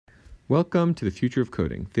Welcome to the Future of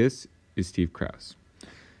Coding. This is Steve Krause.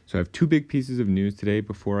 So I have two big pieces of news today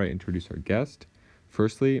before I introduce our guest.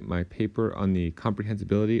 Firstly, my paper on the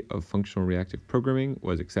comprehensibility of functional reactive programming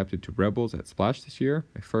was accepted to Rebels at Splash this year.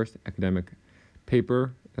 My first academic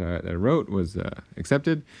paper that I wrote was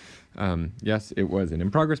accepted. Yes, it was an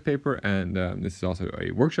in-progress paper, and this is also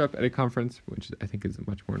a workshop at a conference, which I think is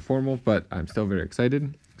much more informal, but I'm still very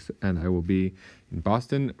excited. And I will be in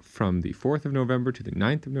Boston from the 4th of November to the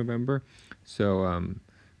 9th of November. So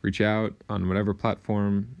reach out on whatever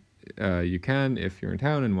platform you can if you're in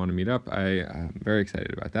town and want to meet up. I'm very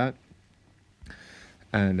excited about that.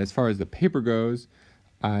 And as far as the paper goes,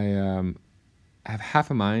 I have half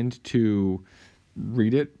a mind to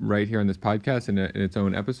read it right here on this podcast in its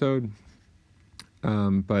own episode.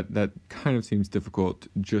 But that kind of seems difficult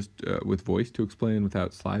just with voice to explain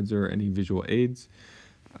without slides or any visual aids.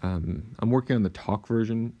 I'm working on the talk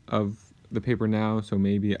version of the paper now, so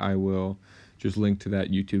maybe I will just link to that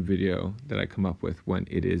YouTube video that I come up with when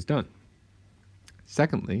it is done.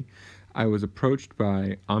 Secondly, I was approached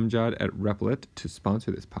by Amjad at Replit to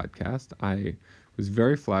sponsor this podcast. I was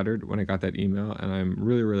very flattered when I got that email, and I'm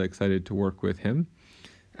really, really excited to work with him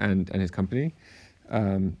and his company.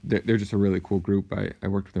 They're just a really cool group. I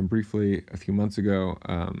worked with them briefly a few months ago,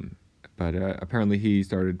 but apparently he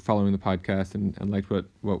started following the podcast and liked what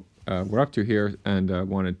we're up to here, and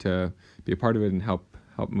wanted to be a part of it and help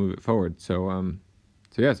move it forward. So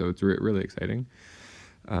it's really exciting.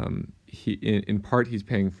 He in part he's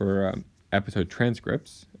paying for episode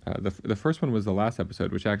transcripts. The first one was the last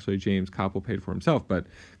episode, which actually James Koppel paid for himself. But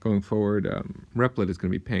going forward, Replit is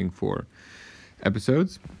going to be paying for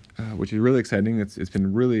episodes, which is really exciting. It's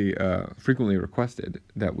been really frequently requested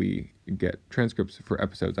that we get transcripts for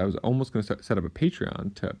episodes. I was almost going to set up a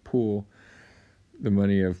Patreon to pool the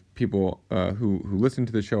money of people who listened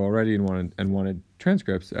to the show already and wanted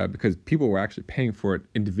transcripts, because people were actually paying for it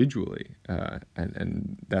individually,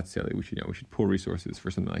 and that's silly. We should pool resources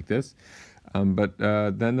for something like this. But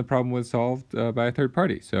then the problem was solved by a third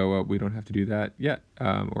party, so we don't have to do that yet,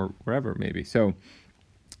 or wherever maybe. So,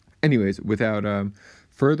 anyways, without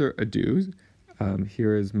further ado,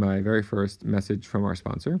 here is my very first message from our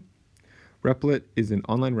sponsor. Replit is an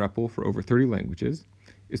online REPL for over 30 languages.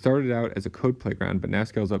 It started out as a code playground, but now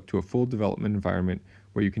scales up to a full development environment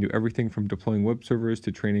where you can do everything from deploying web servers to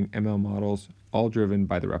training ML models, all driven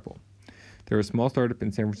by the REPL. They're a small startup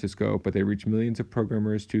in San Francisco, but they reach millions of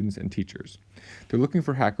programmers, students, and teachers. They're looking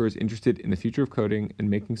for hackers interested in the future of coding and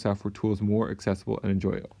making software tools more accessible and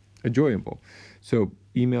enjoyable. So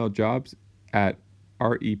email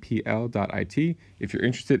jobs@repl.it if you're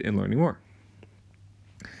interested in learning more.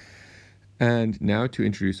 And now to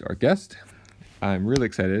introduce our guest. I'm really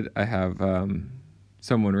excited. I have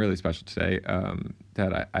someone really special today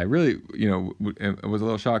that I really, was a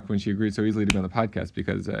little shocked when she agreed so easily to be on the podcast,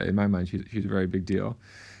 because in my mind, she's a very big deal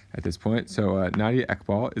at this point. So Nadia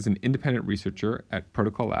Ekbal is an independent researcher at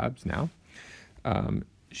Protocol Labs now.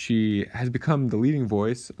 She has become the leading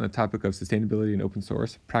voice on the topic of sustainability and open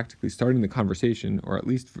source, practically starting the conversation, or at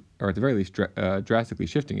the very least, drastically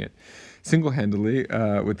shifting it, single-handedly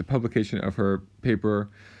with the publication of her paper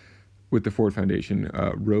with the Ford Foundation,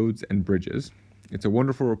 Roads and Bridges. It's a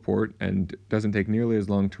wonderful report and doesn't take nearly as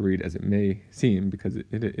long to read as it may seem, because it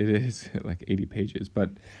is like 80 pages. But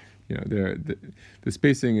the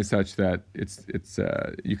spacing is such that it's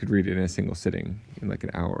you could read it in a single sitting in like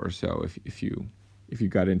an hour or so if you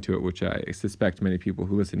got into it, which I suspect many people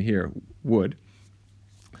who listen here would.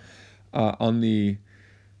 On the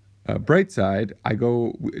bright side,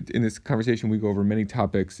 in this conversation we go over many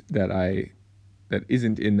topics that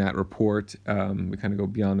isn't in that report. We kind of go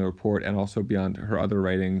beyond the report and also beyond her other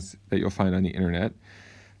writings that you'll find on the internet.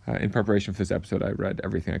 In preparation for this episode, I read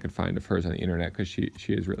everything I could find of hers on the internet, because she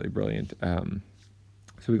is really brilliant. So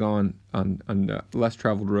we go on less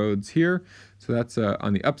traveled roads here. So that's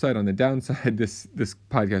on the upside. On the downside, this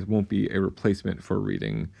podcast won't be a replacement for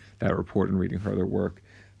reading that report and reading her other work.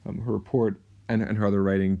 Her report and her other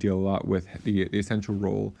writing deal a lot with the essential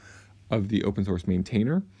role of the open source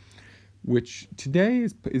maintainer, which today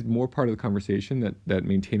is more part of the conversation, that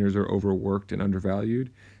maintainers are overworked and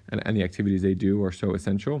undervalued, and the activities they do are so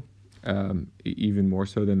essential, even more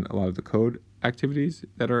so than a lot of the code activities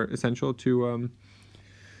that are essential to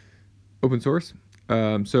open source.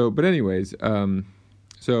 So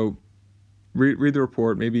read the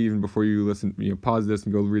report, maybe even before you listen, pause this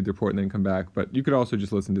and go read the report and then come back. But you could also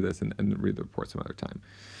just listen to this and read the report some other time.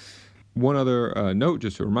 One other note,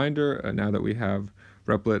 just a reminder, now that we have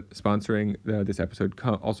Replit sponsoring this episode,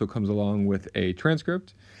 also comes along with a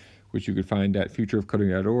transcript, which you could find at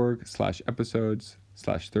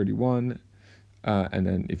futureofcoding.org/episodes/31. And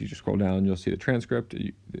then if you just scroll down, you'll see the transcript.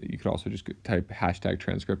 You could also just type hashtag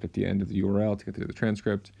transcript at the end of the URL to get to the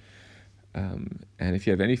transcript. And if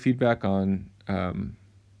you have any feedback on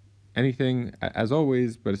anything, as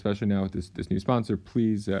always, but especially now with this new sponsor,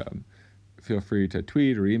 please feel free to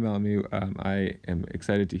tweet or email me. I am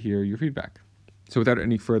excited to hear your feedback. So without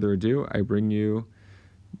any further ado, I bring you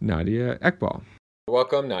Nadia Ekbal.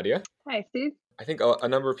 Welcome, Nadia. Hi, Steve. I think a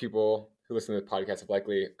number of people who listen to the podcast have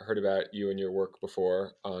likely heard about you and your work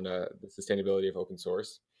before on the sustainability of open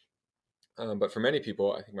source. But for many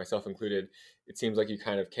people, I think myself included, it seems like you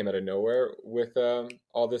kind of came out of nowhere with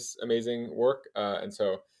all this amazing work. And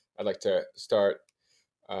so I'd like to start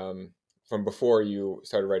from before you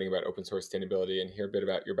started writing about open source sustainability and hear a bit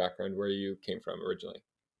about your background, where you came from originally.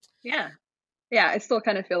 Yeah, I still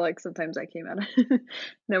kind of feel like sometimes I came out of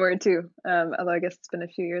nowhere too, although I guess it's been a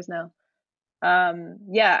few years now.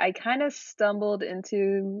 I kind of stumbled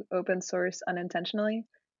into open source unintentionally.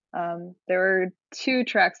 There were two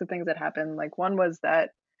tracks of things that happened. Like one was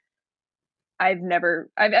that I've never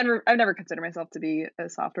considered myself to be a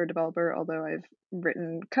software developer, although I've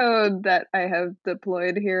written code that I have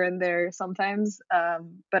deployed here and there sometimes.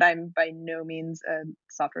 But I'm by no means a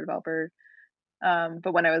software developer.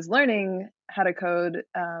 But when I was learning how to code,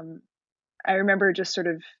 I remember just sort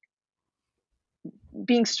of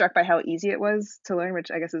being struck by how easy it was to learn, which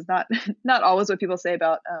I guess is not not always what people say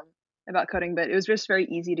about coding, but it was just very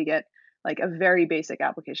easy to get like a very basic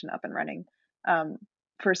application up and running.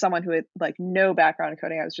 For someone who had like no background in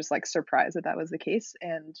coding, I was just like surprised that was the case,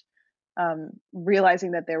 and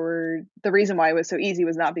realizing that the reason why it was so easy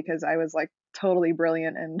was not because I was like totally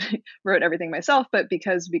brilliant and wrote everything myself, but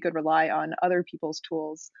because we could rely on other people's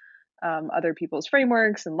tools, other people's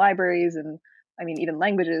frameworks and libraries, and I mean even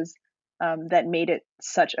languages, that made it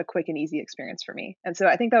such a quick and easy experience for me. And so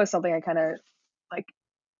I think that was something I kind of like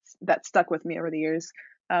that stuck with me over the years.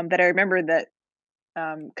 That I remember that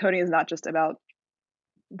coding is not just about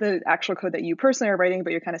the actual code that you personally are writing,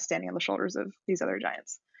 but you're kind of standing on the shoulders of these other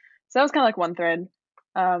giants. So that was kind of like one thread.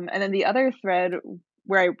 And then the other thread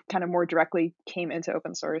where I kind of more directly came into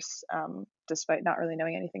open source, despite not really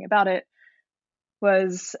knowing anything about it,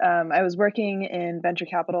 was I was working in venture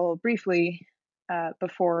capital briefly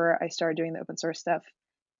before I started doing the open source stuff.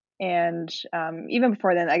 And even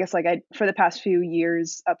before then, I guess like for the past few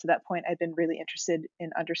years up to that point, I'd been really interested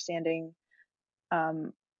in understanding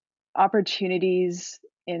opportunities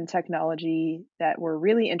in technology that were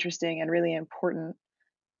really interesting and really important,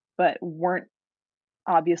 but weren't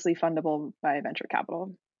obviously fundable by venture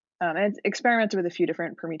capital. And experimented with a few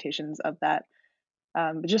different permutations of that,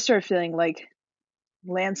 but just sort of feeling like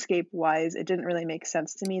landscape wise, it didn't really make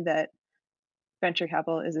sense to me that venture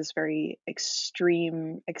capital is this very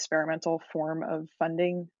extreme experimental form of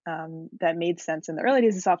funding that made sense in the early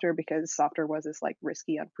days of software because software was this like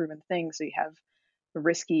risky, unproven thing. So you have a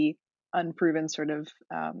risky, unproven sort of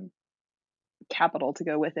capital to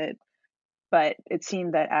go with it. But it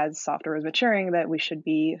seemed that as software was maturing, that we should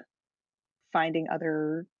be finding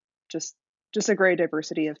other just a great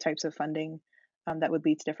diversity of types of funding that would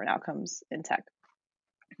lead to different outcomes in tech.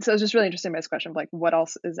 So it's just really interesting by this question of like what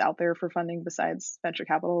else is out there for funding besides venture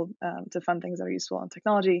capital to fund things that are useful in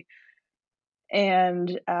technology.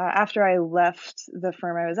 And after I left the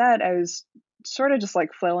firm I was at, I was sort of just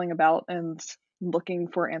like flailing about and looking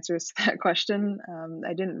for answers to that question.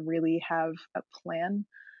 I didn't really have a plan,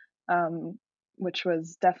 which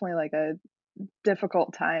was definitely like a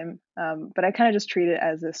difficult time. But I kind of just treated it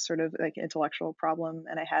as this sort of like intellectual problem,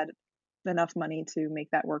 and I had enough money to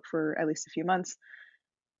make that work for at least a few months,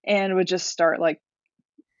 and would just start like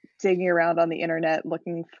digging around on the internet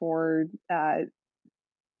looking for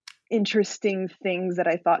interesting things that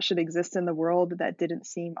I thought should exist in the world that didn't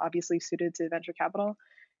seem obviously suited to venture capital,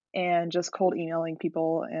 and just cold emailing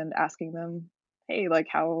people and asking them, hey, like,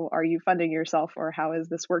 how are you funding yourself, or how is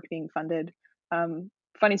this work being funded?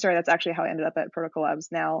 Funny story, that's actually how I ended up at Protocol Labs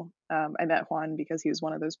now. I met Juan because he was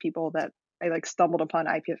one of those people that I like stumbled upon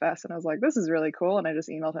IPFS, and I was like, this is really cool, and I just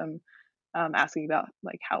emailed him asking about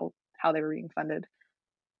like how they were being funded.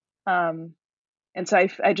 And so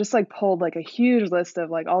I just like pulled like a huge list of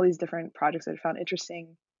like all these different projects that I found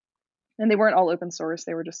interesting, and they weren't all open source.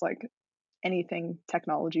 They were just like anything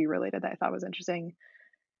technology related that I thought was interesting.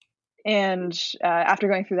 And after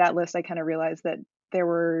going through that list, I kind of realized that there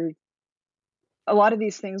were a lot of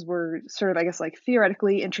these things were sort of, I guess, like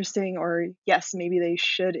theoretically interesting, or yes, maybe they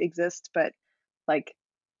should exist, but like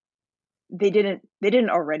they didn't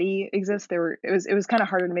already exist. It was kind of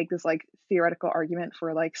harder to make this like theoretical argument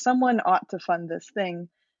for like someone ought to fund this thing.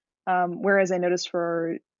 Whereas I noticed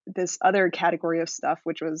for this other category of stuff,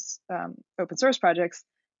 which was open source projects,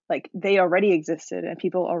 like they already existed and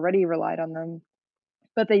people already relied on them,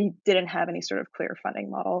 but they didn't have any sort of clear funding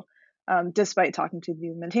model, despite talking to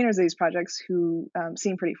the maintainers of these projects who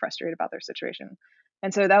seemed pretty frustrated about their situation.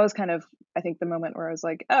 And so that was kind of, I think, the moment where I was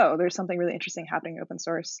like, oh, there's something really interesting happening in open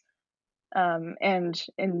source. And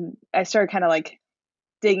I started kind of like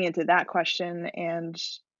digging into that question and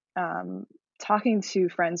um, talking to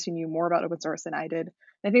friends who knew more about open source than I did. And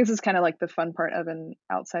I think this is kind of like the fun part of an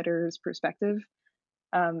outsider's perspective.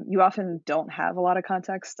 You often don't have a lot of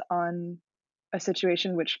context on a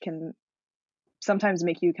situation, which can sometimes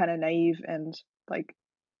make you kind of naive and like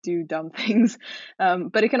do dumb things.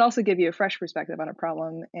 But it can also give you a fresh perspective on a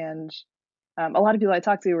problem. And a lot of people I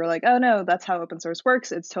talked to were like, oh no, that's how open source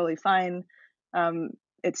works. It's totally fine. Um,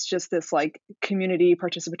 it's just this like community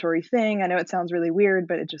participatory thing. I know it sounds really weird,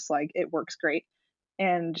 but it just like it works great.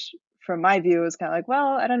 And from my view, it was kind of like,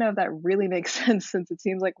 well, I don't know if that really makes sense since it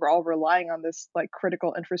seems like we're all relying on this like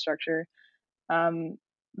critical infrastructure um,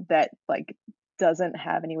 that like doesn't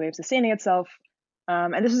have any way of sustaining itself.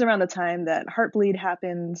 And this is around the time that Heartbleed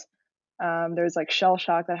happened. There's like shell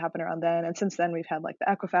shock that happened around then, and since then we've had like the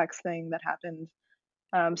Equifax thing that happened.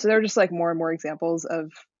 So there are just like more and more examples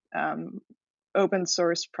of um, open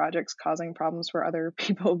source projects causing problems for other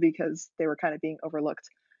people because they were kind of being overlooked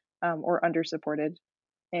or under supported.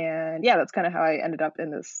 And yeah, that's kind of how I ended up in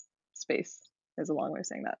this space. Is a long way of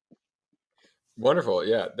saying that. Wonderful.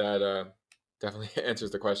 Yeah, that definitely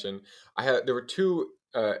answers the question. There were two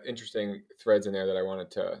interesting threads in there that I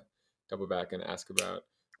wanted to double back and ask about.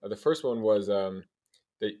 The first one was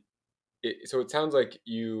that so it sounds like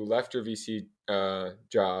you left your VC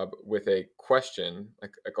job with a question,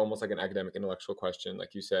 like almost like an academic intellectual question,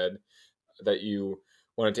 like you said, that you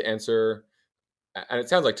wanted to answer, and it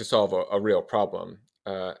sounds like to solve a real problem.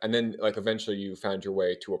 And then like eventually you found your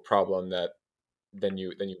way to a problem that then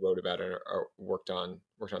you wrote about it or worked on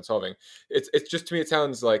solving. It's just, to me it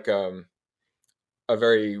sounds like a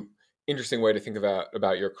very interesting way to think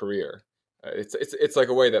about your career. It's like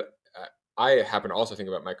a way that I happen to also think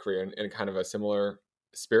about my career in kind of a similar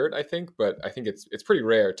spirit, I think. But I think it's pretty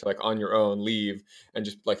rare to like on your own leave and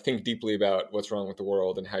just like think deeply about what's wrong with the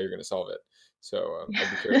world and how you're going to solve it. So I'd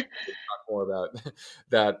be curious to talk more about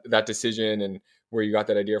that decision and where you got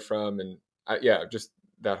that idea from, and yeah, just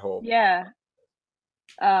that whole. Yeah.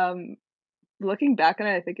 Um, Looking back on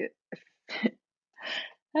it, I think it.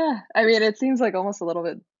 I mean, it seems like almost a little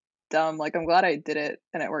bit dumb. Like I'm glad I did it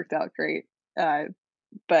and it worked out great. Uh,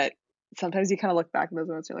 but sometimes you kind of look back at those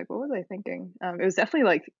moments, you're like, what was I thinking? It was definitely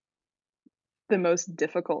like the most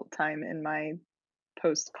difficult time in my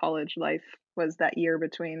post college life was that year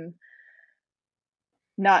between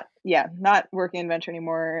not working in venture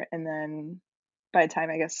anymore, and then by the time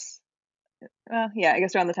I guess, I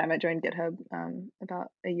guess around the time I joined GitHub, about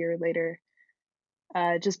a year later,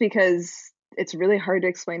 just because it's really hard to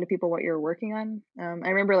explain to people what you're working on. I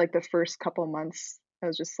remember like the first couple months, I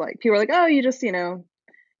was just like, people were like, oh, you just, you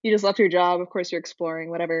just left your job. Of course, you're exploring,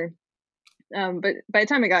 whatever. But by the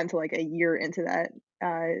time I got into like a year into that,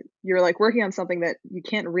 you're like working on something that you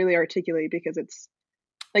can't really articulate because it's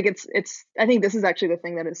like, I think this is actually the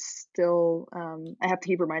thing that is still, I have to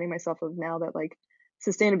keep reminding myself of now that like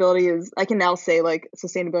sustainability is, I can now say like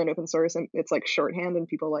sustainability and open source and it's like shorthand and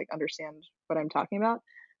people like understand what I'm talking about.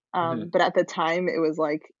 Mhm. But at the time it was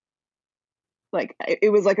like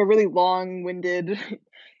it was like a really long-winded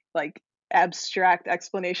like abstract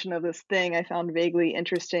explanation of this thing I found vaguely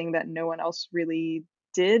interesting that no one else really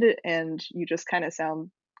did, and you just kind of sound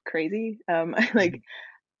crazy. Like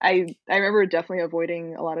Mhm. I remember definitely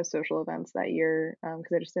avoiding a lot of social events that year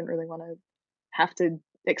because I just didn't really want to have to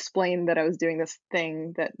explain that I was doing this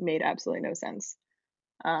thing that made absolutely no sense.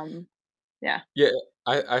 Um, yeah. Yeah,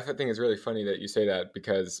 I think it's really funny that you say that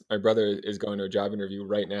because my brother is going to a job interview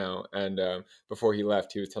right now, and before he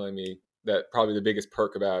left, he was telling me that probably the biggest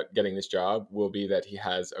perk about getting this job will be that he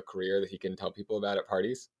has a career that he can tell people about at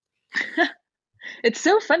parties. It's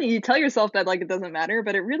so funny. You tell yourself that like it doesn't matter,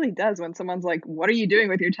 but it really does when someone's like, "What are you doing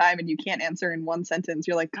with your time?" and you can't answer in one sentence.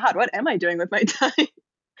 You're like, "God, what am I doing with my time?"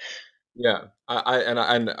 Yeah,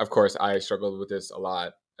 and of course I struggled with this a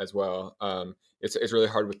lot as well. It's really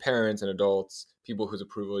hard with parents and adults, people whose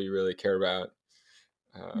approval you really care about.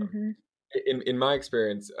 Um, Hmm. in my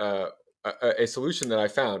experience, a solution that I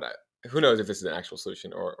found, who knows if this is an actual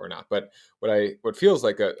solution or not, but what feels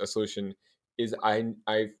like a solution is I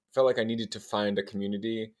felt like I needed to find a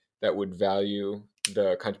community that would value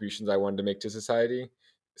the contributions I wanted to make to society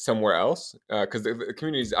somewhere else, because the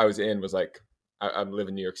communities I was in was like I live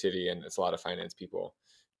in New York City and it's a lot of finance people,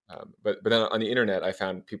 but then on the internet I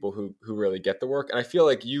found people who really get the work, and I feel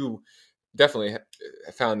like you definitely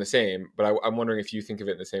found the same, but I'm wondering if you think of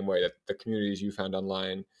it in the same way, that the communities you found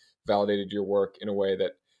online validated your work in a way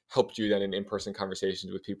that helped you then in in-person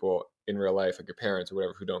conversations with people in real life, like your parents or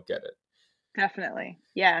whatever, who don't get it. Definitely.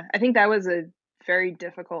 Yeah. I think that was a very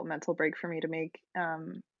difficult mental break for me to make,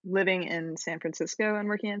 living in San Francisco and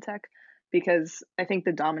working in tech, because I think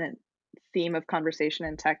the dominant theme of conversation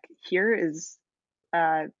in tech here is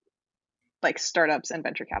uh, like startups and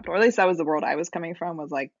venture capital. Or at least that was the world I was coming from, was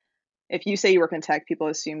like, if you say you work in tech, people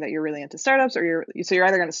assume that you're really into startups, or you're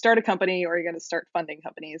either going to start a company or you're going to start funding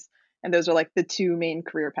companies. And those are like the two main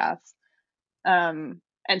career paths. And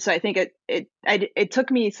so I think it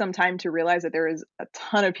took me some time to realize that there is a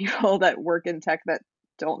ton of people that work in tech that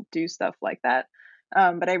don't do stuff like that.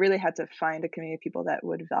 But I really had to find a community of people that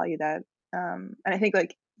would value that. And I think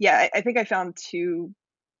like, yeah, I think I found two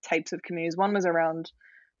types of communities. One was around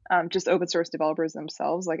just open source developers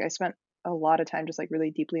themselves. Like I spent a lot of time just like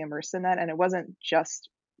really deeply immersed in that. And it wasn't just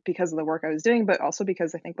because of the work I was doing, but also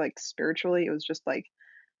because I think like spiritually, it was just like,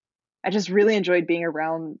 I just really enjoyed being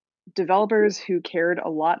around developers who cared a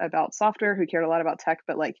lot about software, who cared a lot about tech,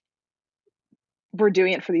 but like were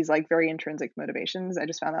doing it for these like very intrinsic motivations. I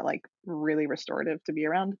just found that like really restorative to be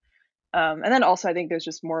around. And then also I think there's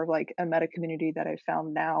just more of like a meta community that I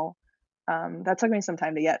found now. That took me some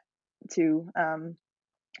time to get to,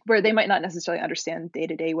 where they might not necessarily understand day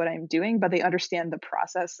to day what I'm doing, but they understand the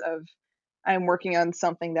process of, I'm working on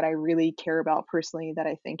something that I really care about personally, that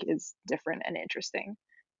I think is different and interesting.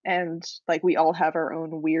 And like we all have our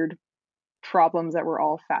own weird problems that we're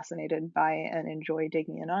all fascinated by and enjoy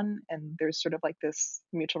digging in on. And there's sort of like this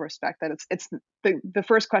mutual respect that it's the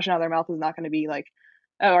first question out of their mouth is not going to be like,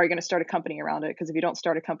 oh, are you going to start a company around it? Because if you don't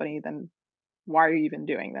start a company, then why are you even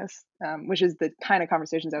doing this? Which is the kind of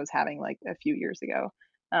conversations I was having like a few years ago,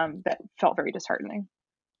 that felt very disheartening.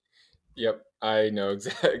 Yep, I know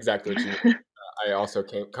exactly what you mean. I also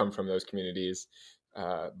come from those communities,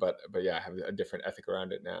 but yeah, I have a different ethic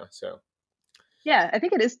around it now. So Yeah, I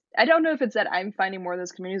think it is. I don't know if it's that I'm finding more of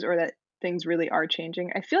those communities or that things really are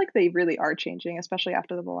changing. I feel like they really are changing, especially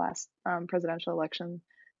after the last presidential election.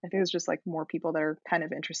 I think there's just like more people that are kind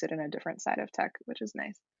of interested in a different side of tech, which is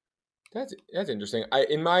nice. that's interesting.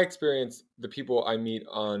 In my experience, the people I meet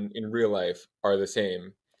on in real life are the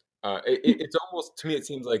same. It's almost, to me, it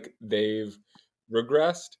seems like they've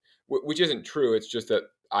regressed, which isn't true. It's just that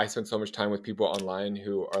I spend so much time with people online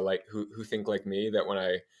who are like who think like me, that when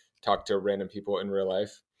I talk to random people in real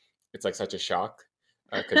life, it's like such a shock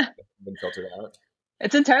because it's been filtered out.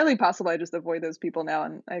 It's entirely possible I just avoid those people now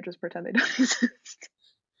and I just pretend they don't exist.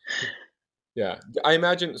 Yeah, I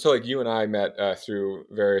imagine. So, like you and I met through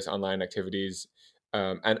various online activities,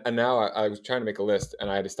 and now I was trying to make a list, and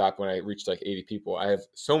I had to stop when I reached like 80 people. I have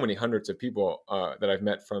so many hundreds of people that I've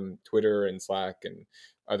met from Twitter and Slack and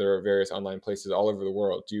other various online places all over the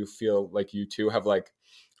world. Do you feel like you too have like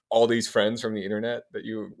all these friends from the internet that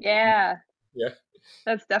you? Yeah, Yeah,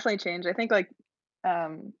 that's definitely changed. I think like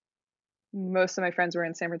um, most of my friends were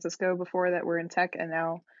in San Francisco before that were in tech, and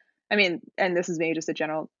now, I mean, and this is maybe just a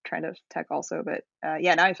general trend of tech also, but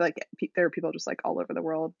yeah, now I feel like there are people just like all over the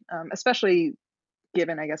world, especially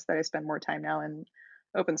given, I guess, that I spend more time now in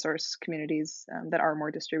open source communities that are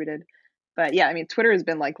more distributed. But yeah, I mean, Twitter has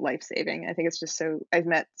been like life saving. I think it's just so, I've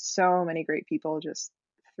met so many great people just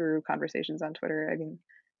through conversations on Twitter. I mean,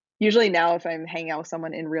 usually now if I'm hanging out with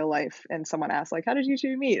someone in real life and someone asks like, how did you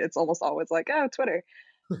two meet? It's almost always like, oh, Twitter,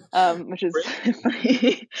 which is great.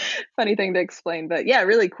 funny, funny thing to explain. But yeah,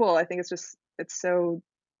 really cool. I think it's just, it's so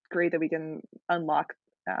great that we can unlock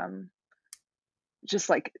um, just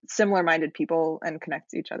like similar minded people and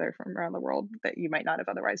connect to each other from around the world that you might not have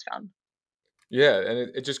otherwise found. Yeah,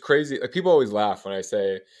 and it's just crazy. Like people always laugh when I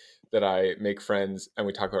say that I make friends and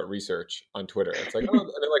we talk about research on Twitter. It's like, oh, and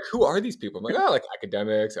they're like, who are these people? I'm like, oh, like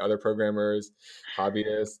academics, other programmers,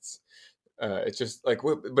 hobbyists. It's just like,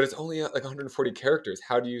 but it's only like 140 characters.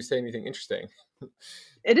 How do you say anything interesting?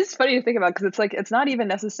 It is funny to think about because it's like it's not even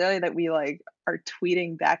necessarily that we like are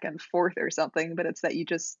tweeting back and forth or something, but it's that you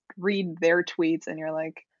just read their tweets and you're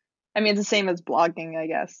like, I mean, it's the same as blogging, I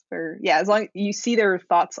guess. Or yeah, as long as you see their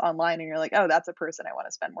thoughts online and you're like, oh, that's a person I want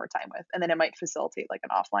to spend more time with, and then it might facilitate like an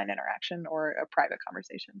offline interaction or a private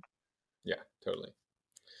conversation. Yeah, totally.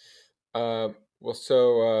 Well,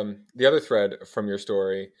 so the other thread from your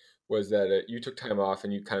story was that you took time off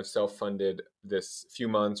and you kind of self-funded this few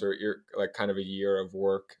months or like kind of a year of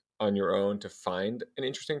work on your own to find an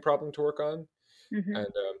interesting problem to work on. Hmm. And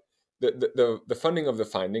the funding of the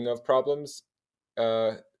finding of problems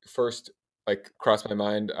uh, first like crossed my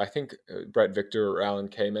mind. I think Brett Victor or Alan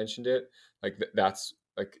Kay mentioned it. Like that's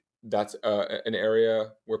like that's an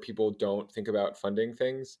area where people don't think about funding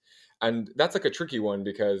things, and that's like a tricky one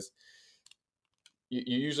because you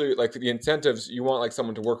usually like the incentives. You want like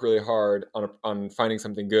someone to work really hard on finding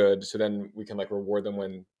something good, so then we can like reward them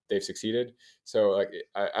when they've succeeded. So like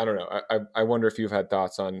I don't know. I wonder if you've had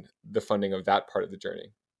thoughts on the funding of that part of the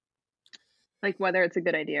journey, Like whether it's a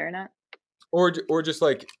good idea or not. or just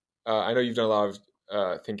like I know you've done a lot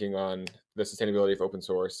of thinking on the sustainability of open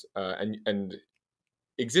source and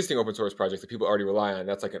existing open source projects that people already rely on.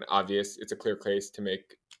 That's like an obvious. It's a clear case to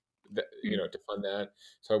make that, Mm. to fund that.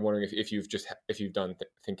 So I'm wondering if you've done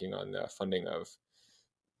thinking on the funding of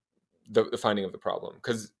the finding of the problem,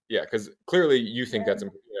 because clearly you think Yeah. that's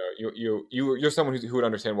you're someone who would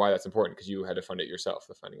understand why that's important because you had to fund it yourself,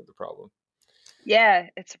 the finding of the problem. Yeah,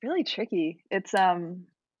 it's really tricky. It's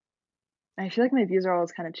I feel like my views are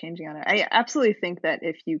always kind of changing on it. I absolutely think that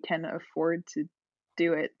if you can afford to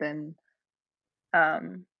do it, then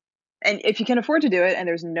um and if you can afford to do it and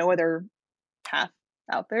there's no other path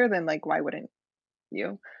out there, then like why wouldn't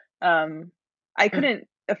you? Um I couldn't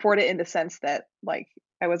afford it in the sense that like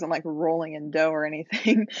I wasn't like rolling in dough or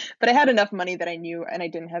anything, but I had enough money that I knew and I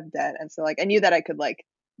didn't have debt and so like I knew that I could like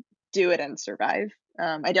do it and survive.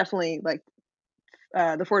 I definitely like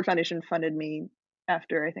the Ford Foundation funded me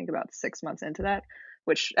after I think about 6 months into that,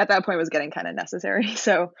 which at that point was getting kind of necessary.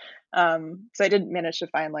 So I did manage to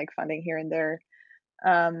find like funding here and there.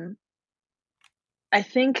 Um, I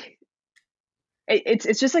think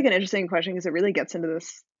it's just like an interesting question because it really gets into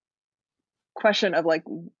this question of like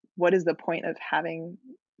what is the point of having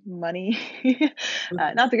money?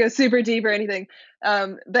 Not to go super deep or anything,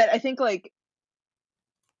 but I think like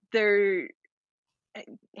there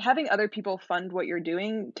having other people fund what you're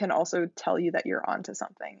doing can also tell you that you're onto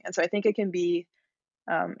something. And so I think it can be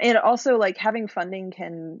and also like having funding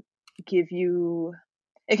can give you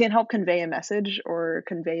it can help convey a message or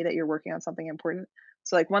convey that you're working on something important.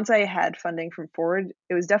 So like once I had funding from Ford,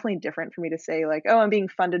 it was definitely different for me to say like, "Oh, I'm being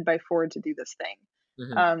funded by Ford to do this thing."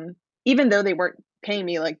 Hmm. Um, even though they weren't paying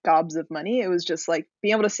me like gobs of money, it was just like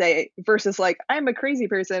being able to say versus like I'm a crazy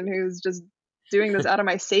person who's just doing this out of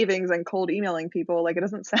my savings and cold emailing people. Like it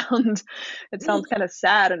doesn't sound it sounds kind of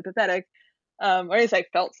sad and pathetic. Or at least I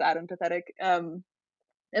felt sad and pathetic.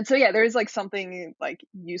 And so yeah, there's like something like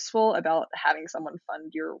useful about having someone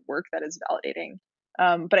fund your work that is validating.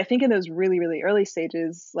 But I think in those really, really early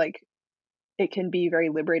stages, like it can be very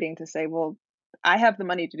liberating to say, well, I have the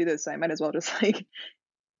money to do this, so I might as well just like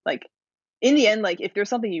in the end, like if there's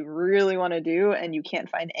something you really want to do and you can't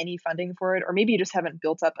find any funding for it, or maybe you just haven't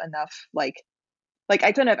built up enough like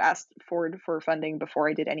I couldn't have asked Ford for funding before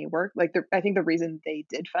I did any work. Like I think the reason they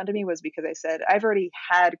did fund me was because I said I've already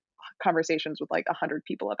had conversations with like 100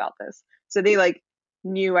 people about this, so they like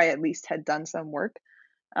knew I at least had done some work.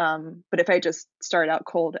 But if I just started out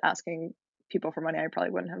cold asking people for money, I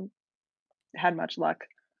probably wouldn't have had much luck.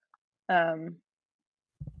 Um,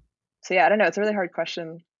 so yeah, I don't know. It's a really hard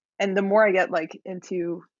question, and the more I get like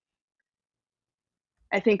into,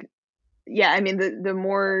 I think yeah, I mean the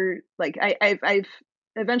more like I've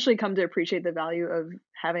eventually come to appreciate the value of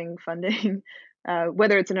having funding,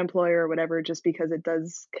 whether it's an employer or whatever, just because it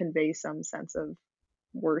does convey some sense of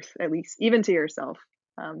worth, at least even to yourself.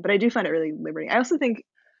 But I do find it really liberating. I also think,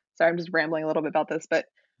 sorry, I'm just rambling a little bit about this, but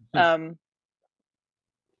um,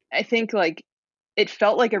 I think like it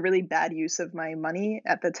felt like a really bad use of my money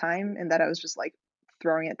at the time, and that I was just like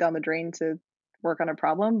throwing it down the drain to work on a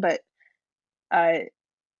problem. But uh,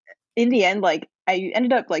 in the end, like I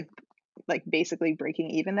ended up like basically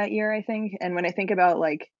breaking even that year, I think. And when I think about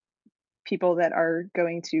like people that are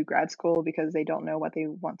going to grad school because they don't know what they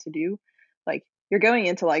want to do, like you're going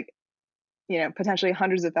into like, potentially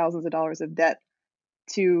hundreds of thousands of dollars of debt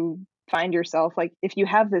to find yourself. Like if you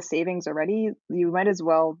have the savings already, you might as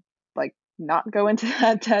well like not go into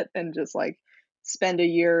that debt and just like spend a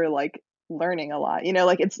year like learning a lot.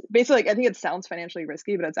 Like it's basically like I think it sounds financially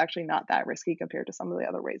risky, but it's actually not that risky compared to some of the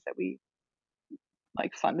other ways that we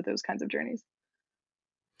like fund those kinds of journeys.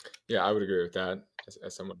 Yeah, I would agree with that.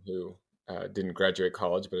 As someone who didn't graduate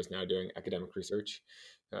college but is now doing academic research,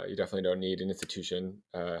 you definitely don't need an institution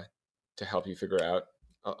to help you figure out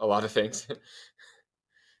a lot of things.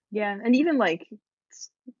 Yeah, and even like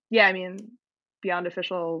yeah, I mean, beyond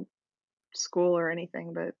official school or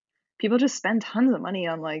anything, but people just spend tons of money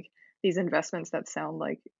on like these investments that sound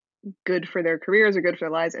like good for their careers or good for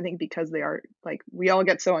their lives. I think because they are like we all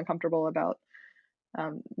get so uncomfortable about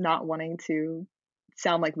not wanting to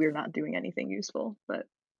sound like we're not doing anything useful. But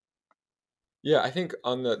Yeah, I think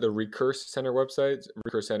on the Recurse Center website,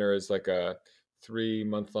 Recurse Center is like a 3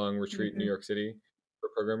 month long retreat in New mhm. York City for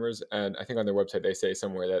programmers, and I think on their website they say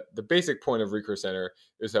somewhere that the basic point of Recurse Center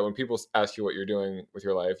is that when people ask you what you're doing with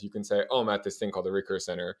your life, you can say, "Oh, I'm at this thing called the Recurse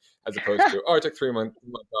Center," as opposed to, "Oh, I took 3 months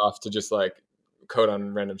off to just like code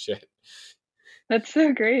on random shit." That's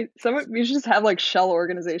so great. You should just have like shell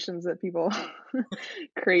organizations that people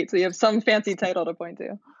create, so you have some fancy title to point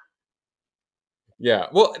to. Yeah,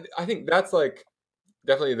 well, I think that's like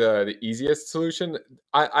definitely the easiest solution.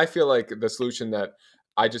 I feel like the solution that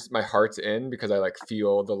I just my heart's in because I like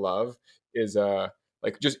feel the love is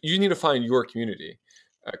like just you need to find your community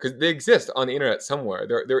because they exist on the internet somewhere.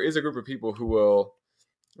 There is a group of people who will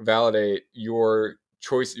validate your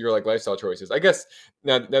choice, your like lifestyle choices. I guess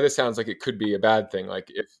now this sounds like it could be a bad thing. Like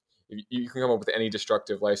if you can come up with any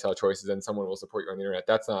destructive lifestyle choices and someone will support you on the internet.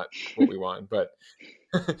 That's not what we want, but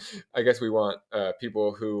I guess we want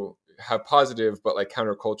people who have positive but like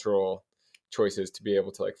countercultural choices to be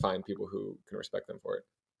able to like find people who can respect them for it.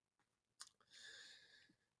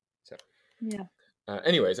 So, Yeah.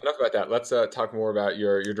 anyways, enough about that. Let's talk more about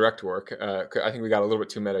your direct work. I think we got a little bit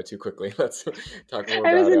too meta too quickly. Let's talk more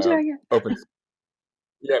I was about enjoying open.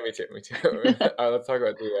 Yeah, me too. Me too. it. Let's talk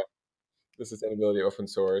about the sustainability of open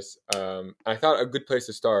source. I thought a good place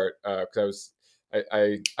to start because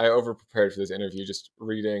I over prepared for this interview, just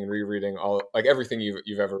reading, rereading all like everything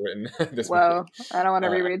you've ever written this Whoa, week. I don't want to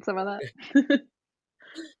Uh, reread some of that.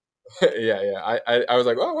 yeah. I was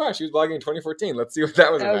like, oh wow, she was blogging in 2014. Let's see what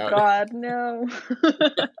that was Oh about. God, no.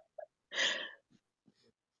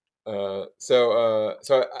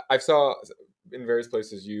 So I saw in various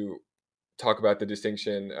places you talk about the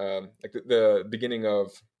distinction, like the beginning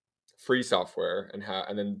of free software and how,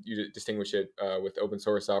 and then you distinguish it with open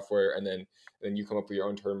source software, and then you come up with your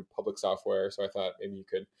own term, public software. So I thought maybe you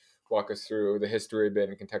could walk us through the history a bit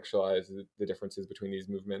and contextualize the differences between these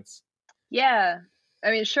movements. Yeah.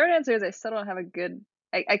 I mean, short answer is I still don't have a good.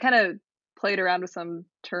 I kind of played around with some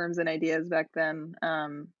terms and ideas back then,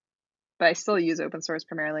 but I still use open source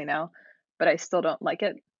primarily now, but I still don't like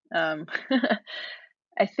it. Um,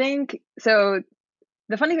 I think so.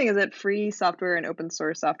 The funny thing is that free software and open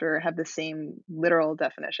source software have the same literal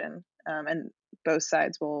definition, and both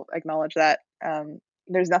sides will acknowledge that.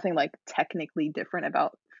 There's nothing like technically different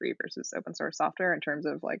about free versus open source software in terms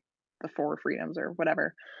of like the four freedoms or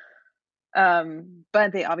whatever.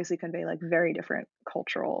 But they obviously convey like very different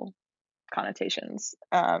cultural connotations.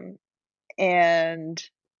 And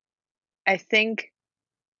I think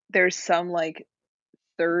there's some like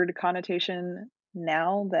third connotation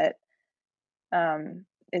now that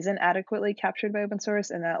isn't adequately captured by open source,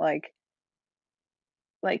 and that like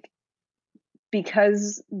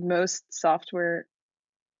because most software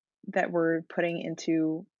that we're putting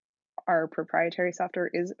into our proprietary software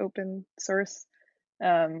is open source,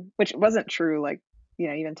 which wasn't true like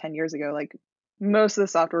even 10 years ago. Like most of the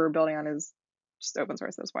software we're building on is just open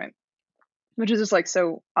source at this point, which is just like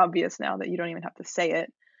so obvious now that you don't even have to say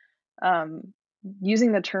it. um,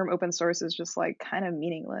 Using the term open source is just like kind of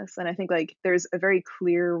meaningless. And I think like there's a very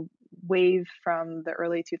clear wave from the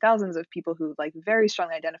early 2000s of people who like very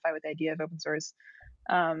strongly identify with the idea of open source,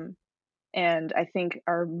 um, and I think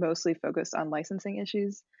are mostly focused on licensing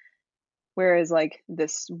issues. Whereas like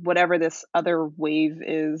this whatever this other wave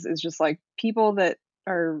is just like people that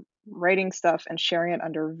are writing stuff and sharing it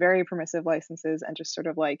under very permissive licenses, and just sort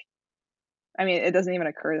of like, I mean, it doesn't even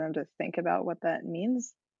occur to them to think about what that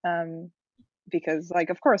means. Um, because like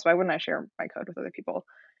of course why wouldn't I share my code with other people?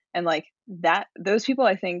 And like that those people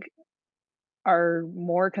I think are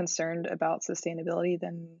more concerned about sustainability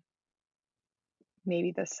than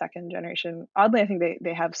maybe the second generation. Oddly, I think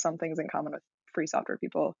they have some things in common with free software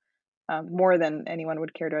people, more than anyone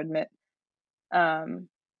would care to admit. um,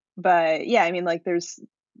 but yeah, I mean like there's,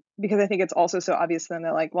 because I think it's also so obvious to them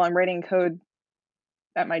that like, well, I'm writing code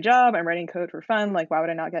at my job, I'm writing code for fun, like why would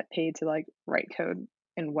I not get paid to like write code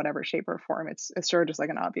in whatever shape or form? It's sort of just like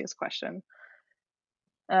an obvious question.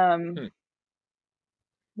 Um, Hmm.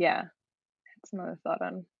 yeah, it's another thought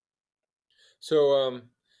on. So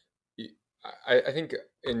I think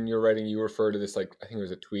in your writing you refer to this like I think it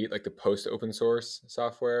was a tweet like the post open source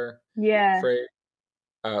software Yeah, phrase,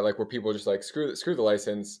 like where people just like screw the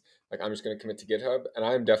license, like I'm just going to commit to GitHub, and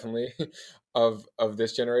I'm definitely of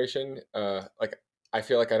this generation. Like I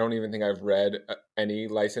feel like I don't even think I've read any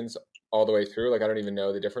license all the way through. Like I don't even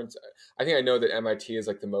know the difference. I think I know that MIT is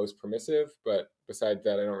like the most permissive, but besides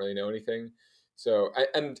that, I don't really know anything.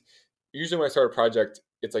 And usually when I start a project,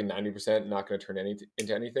 it's like 90% not going to turn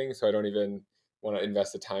into anything. So I don't even want to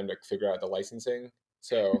invest the time to figure out the licensing.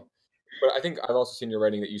 So but I think I've also seen your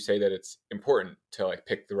writing that you say that it's important to like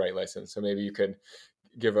pick the right license. So maybe you could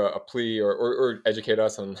give a plea or educate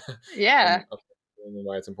us on yeah. on and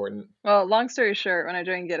why it's important? Well, long story short, when I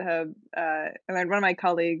joined GitHub, and then one of my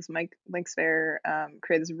colleagues, Mike Linksfair,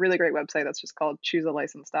 created this really great website that's just called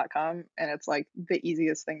choosealicense.com, and it's like the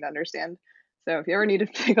easiest thing to understand. So if you ever need to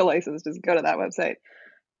pick a license, just go to that website.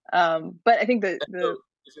 But I think that So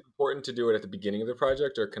is it important to do it at the beginning of the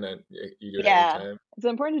project, or can you do it yeah, anytime? it's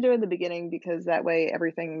important to do it in the beginning because that way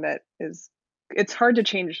everything that is it's hard to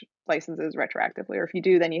change licenses retroactively. Or if you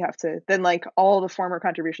do, then you have to then like all the former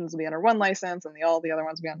contributions will be under one license and all the other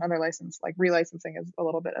ones will be on another license. Like relicensing is a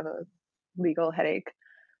little bit of a legal headache.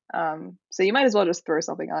 So you might as well just throw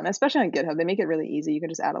something on, especially on GitHub. They make it really easy. You can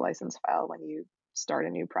just add a license file when you start a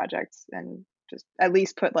new project and just at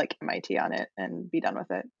least put like MIT on it and be done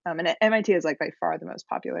with it. And MIT is like by far the most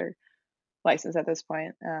popular license at this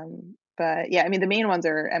point. But yeah, I mean, the main ones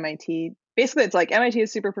are MIT. Basically, it's like MIT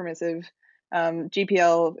is super permissive.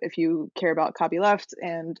 GPL, if you care about copyleft,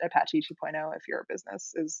 and Apache 2.0, if you're a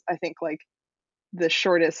business, is I think like the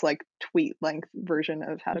shortest like tweet length version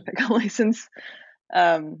of how to pick a license.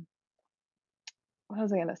 Um, what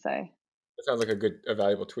was I gonna say? That sounds like a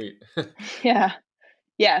valuable tweet. Yeah,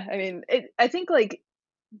 yeah. I mean, I think like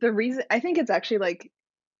the reason I think it's actually like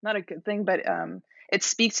not a good thing, but it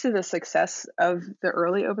speaks to the success of the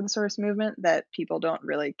early open source movement that people don't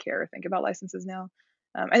really care or think about licenses now.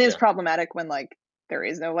 I think it's Yeah. problematic when like there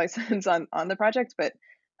is no license on the project, but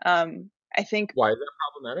I think Why is that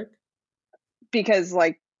problematic? because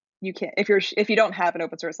like you can't if you don't have an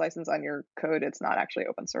open source license on your code, it's not actually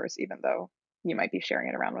open source, even though you might be sharing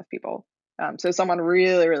it around with people. So if someone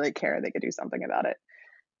really cared, they could do something about it.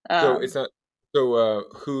 So Um, it's not. So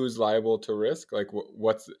who's liable to risk? Like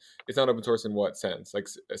what's it's not open source in what sense? Like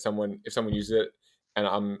someone if someone uses it and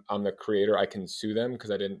I'm the creator, I can sue them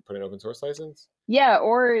because I didn't put an open source license. Yeah,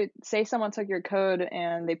 or say someone took your code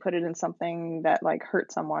and they put it in something that like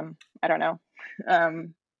hurt someone. I don't know.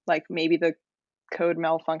 Like maybe the code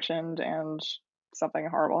malfunctioned and something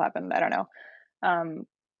horrible happened. I don't know. Um,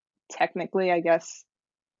 Technically, I guess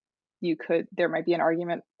you could. There might be an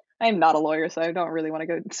argument. I'm not a lawyer, so I don't really want to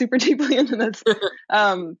go super deeply into this.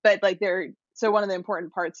 But like there, so one of the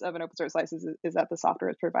important parts of an open source license is that the software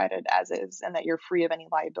is provided as is, and that you're free of any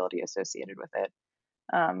liability associated with it.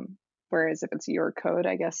 Whereas if it's your code,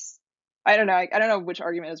 I guess I don't know. I don't know which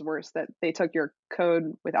argument is worse, that they took your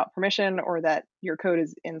code without permission or that your code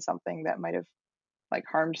is in something that might have like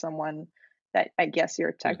harmed someone that I guess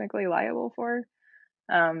you're Hmm. technically liable for.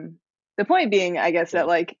 Um, the point being, I guess Yeah. that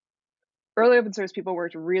like early open source people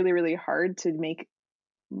worked really hard to make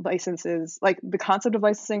licenses. Like the concept of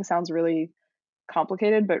licensing sounds really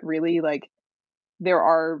complicated, but really like there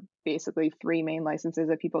are basically three main licenses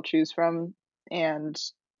that people choose from, and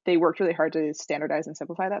they worked really hard to standardize and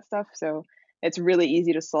simplify that stuff. So it's really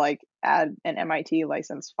easy just to like add an MIT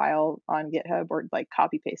license file on GitHub or like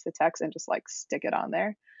copy paste the text and just like stick it on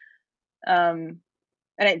there. Um,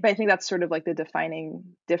 but I think that's sort of like the defining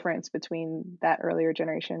difference between that earlier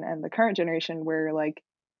generation and the current generation, where like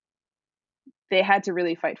they had to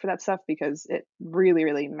really fight for that stuff because it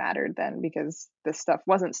really mattered then, because this stuff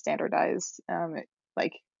wasn't standardized.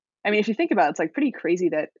 Like, I mean, if you think about it, it's like pretty crazy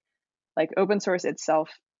that like open source itself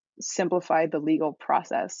simplified the legal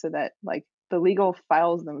process so that like the legal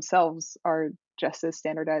files themselves are just as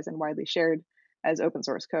standardized and widely shared as open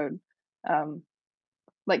source code. Um,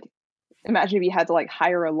 like, imagine if you had to like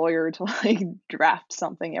hire a lawyer to like draft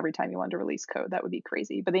something every time you wanted to release code. That would be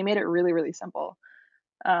crazy. But they made it really simple.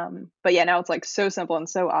 But yeah, now it's like so simple and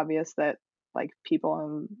so obvious that like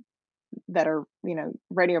people that are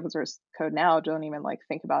writing open source code now don't even like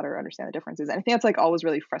think about or understand the differences. And I think that's like always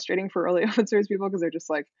really frustrating for early open source people, because they're just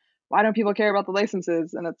like, why don't people care about the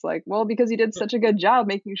licenses? And it's like, well, because you did such a good job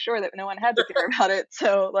making sure that no one had to care about it.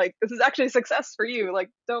 So like this is actually a success for you. Like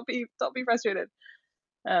don't be frustrated.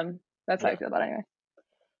 That's how I Yeah, feel about it anyway.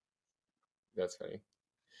 that's funny.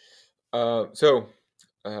 So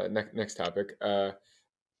next topic.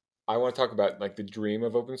 I want to talk about like the dream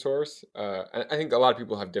of open source. And I think a lot of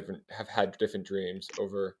people have had different dreams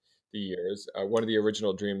over the years. One of the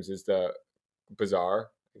original dreams is the bazaar,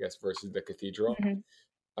 I guess, versus the cathedral. Mm-hmm.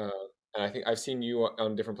 Uh, and I think I've seen you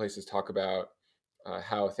on different places talk about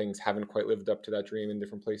how things haven't quite lived up to that dream in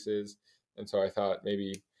different places. And so I thought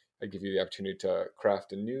maybe I'd give you the opportunity to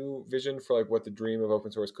craft a new vision for like what the dream of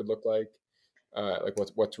open source could look like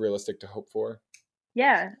what's realistic to hope for.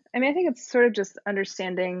 Yeah, I mean, I think it's sort of just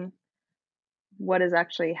understanding what is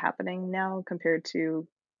actually happening now compared to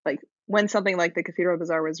like when something like the Cathedral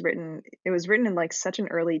Bazaar was written. It was written in like such an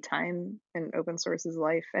early time in open source's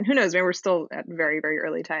life, and who knows, maybe we're still at very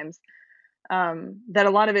early times. That a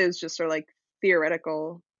lot of it is just sort of like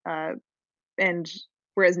theoretical, and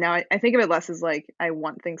whereas now I think of it less as like I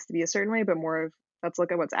want things to be a certain way, but more of let's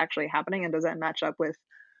look at what's actually happening, and does that match up with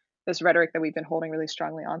this rhetoric that we've been holding really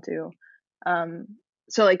strongly onto. Um,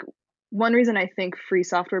 so like one reason I think free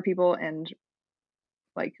software people and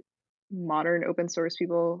like modern open source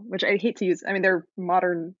people, which I hate to use, I mean, they're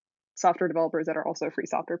modern software developers that are also free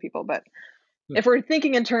software people, but if we're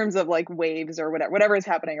thinking in terms of like waves or whatever is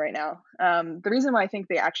happening right now, the reason why I think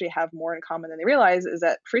they actually have more in common than they realize is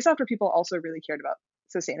that free software people also really cared about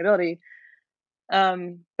sustainability.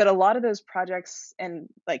 But a lot of those projects, and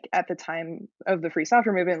like at the time of the free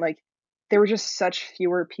software movement, like there were just such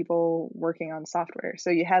fewer people working on software. So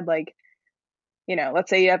you had like, let's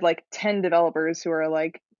say you have like 10 developers who are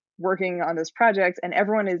like working on this project, and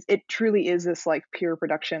it truly is this like pure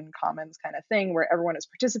production commons kind of thing where everyone is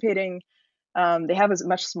participating. They have a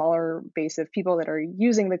much smaller base of people that are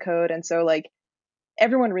using the code. And so like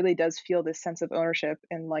everyone really does feel this sense of ownership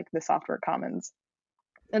in like the software commons.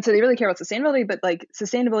 And so they really care about sustainability, but like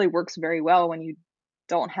sustainability works very well when you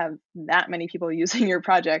don't have that many people using your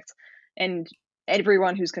project and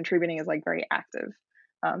everyone who's contributing is like very active.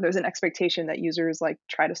 There's an expectation that users like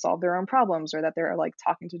try to solve their own problems, or that they're like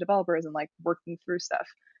talking to developers and like working through stuff.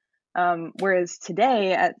 Whereas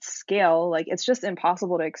today at scale, like it's just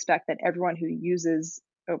impossible to expect that everyone who uses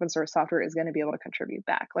open source software is going to be able to contribute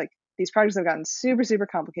back. Like these projects have gotten super, super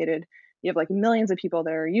complicated. You have like millions of people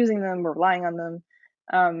that are using them or relying on them.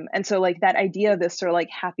 And so like that idea of this sort of like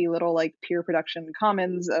happy little like peer production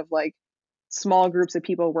commons of like small groups of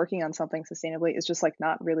people working on something sustainably is just like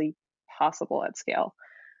not really possible at scale.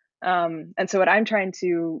 And so what I'm trying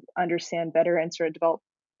to understand better and sort of develop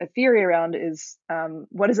a theory around is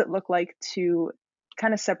what does it look like to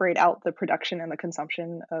kind of separate out the production and the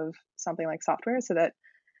consumption of something like software, so that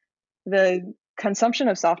the consumption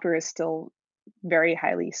of software is still very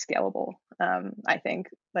highly scalable. I think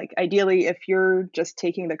like ideally, if you're just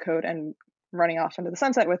taking the code and running off into the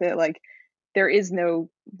sunset with it, like there is no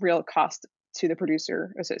real cost to the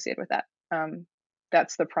producer associated with that.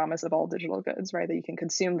 That's the promise of all digital goods, right? That you can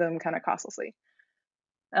consume them kind of costlessly.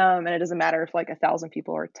 And it doesn't matter if like 1,000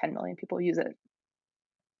 people or 10 million people use it.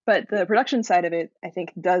 But the production side of it, I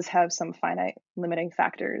think, does have some finite limiting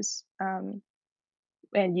factors. And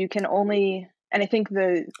you can only, and I think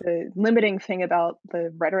the limiting thing about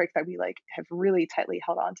the rhetoric that we like have really tightly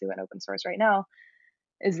held onto in open source right now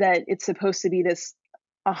is that it's supposed to be this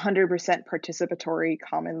 100% participatory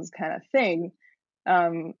commons kind of thing.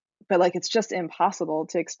 But like it's just impossible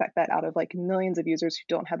to expect that out of like millions of users who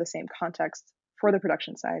don't have the same context for the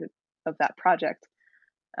production side of that project.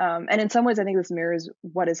 And in some ways, I think this mirrors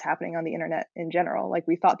what is happening on the internet in general. Like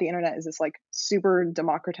we thought the internet is this like super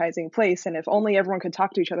democratizing place, and if only everyone could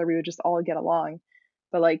talk to each other, we would just all get along.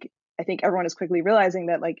 But like I think everyone is quickly realizing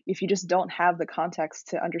that like if you just don't have the context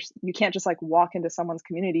to understand, you can't just like walk into someone's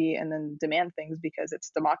community and then demand things because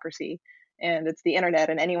it's democracy and it's the internet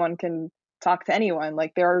and anyone can talk to anyone.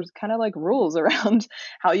 Like there are kind of like rules around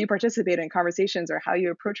how you participate in conversations or how you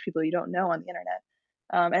approach people you don't know on the internet.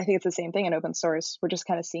 And I think it's the same thing in open source. We're just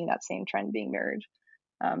kind of seeing that same trend being mirrored.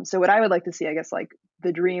 So what I would like to see, I guess, like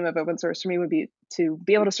the dream of open source for me would be to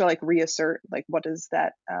be able to sort of like reassert, like what does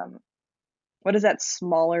that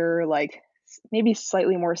smaller, like maybe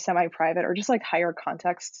slightly more semi-private or just like higher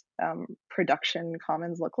context production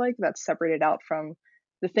commons look like, that's separated out from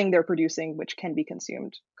the thing they're producing, which can be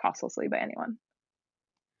consumed costlessly by anyone.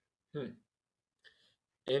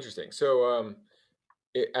 Interesting. So,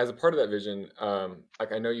 as a part of that vision,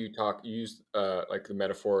 like I know you used like the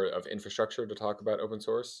metaphor of infrastructure to talk about open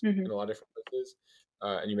source Mm-hmm. in a lot of different places,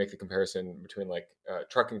 and you make the comparison between like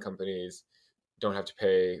trucking companies don't have to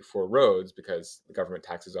pay for roads because the government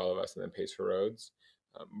taxes all of us and then pays for roads.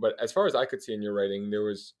 But as far as I could see in your writing,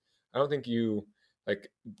 I don't think you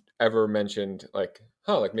like ever mentioned like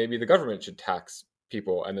maybe the government should tax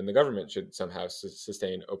people and then the government should somehow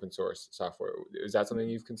sustain open source software. Is that something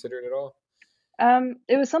you've considered at all?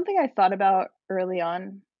 It was something I thought about early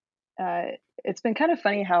on. It's been kind of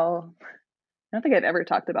funny how I don't think I've ever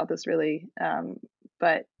talked about this really,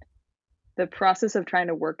 but the process of trying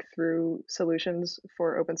to work through solutions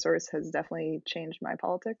for open source has definitely changed my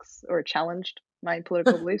politics or challenged my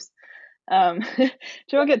political beliefs. Which I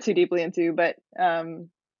won't get too deeply into, but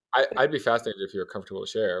I'd be fascinated if you're comfortable to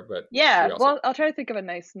share, but yeah, we also well, I'll try to think of a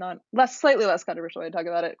nice, slightly less controversial way to talk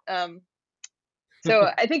about it. So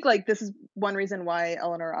I think like this is one reason why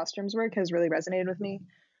Elinor Ostrom's work has really resonated with me.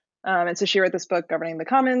 And so she wrote this book, Governing the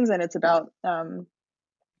Commons, and it's about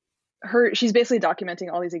she's basically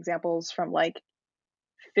documenting all these examples from like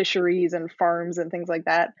fisheries and farms and things like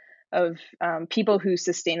that of people who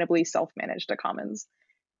sustainably self-managed a commons.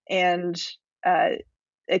 And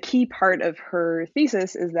a key part of her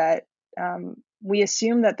thesis is that we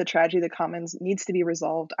assume that the tragedy of the commons needs to be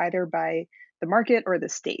resolved either by the market or the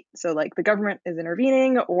state. So like the government is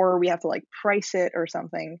intervening, or we have to like price it or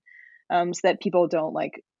something, so that people don't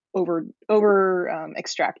like over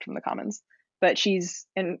extract from the commons. But she's,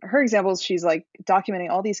 in her examples, she's like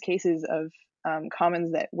documenting all these cases of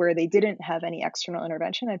commons that where they didn't have any external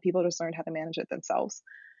intervention and people just learned how to manage it themselves.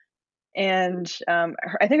 And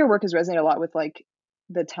I think her work has resonated a lot with like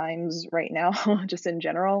the times right now, just in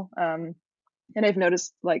general. And I've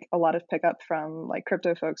noticed like a lot of pickup from like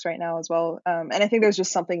crypto folks right now as well. And I think there's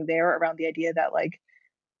just something there around the idea that like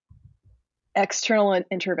external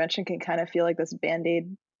intervention can kind of feel like this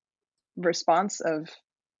band-aid response of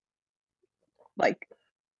like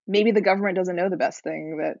maybe the government doesn't know the best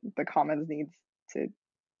thing that the commons needs to,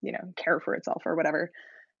 care for itself or whatever.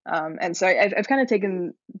 And so I've kind of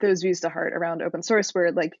taken those views to heart around open source,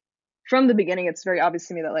 where like from the beginning, it's very obvious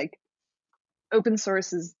to me that like open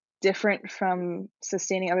source is different from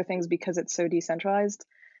sustaining other things because it's so decentralized.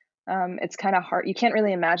 It's kind of hard. You can't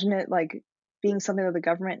really imagine it like being something that the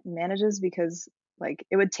government manages, because like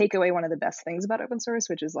it would take away one of the best things about open source,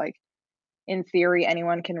 which is like in theory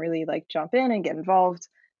anyone can really like jump in and get involved.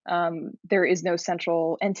 There is no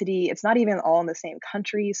central entity. It's not even all in the same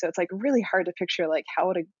country, so it's like really hard to picture like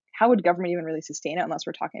how would government even really sustain it unless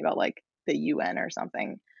we're talking about like the UN or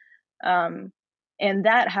something. And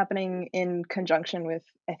that happening in conjunction with,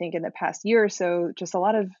 I think in the past year or so, just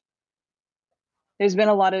there's been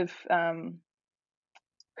a lot of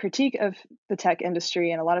critique of the tech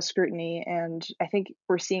industry and a lot of scrutiny. And I think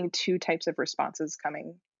we're seeing two types of responses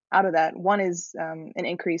coming out of that. One is an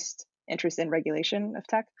increased interest in regulation of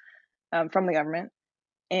tech from the government.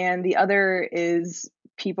 And the other is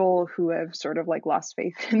people who have sort of like lost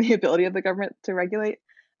faith in the ability of the government to regulate.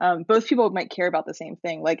 Both people might care about the same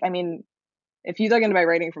thing. Like, I mean, if you dug into my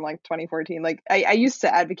writing from like 2014, like I used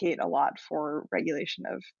to advocate a lot for regulation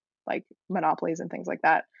of like monopolies and things like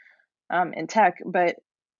that in tech, but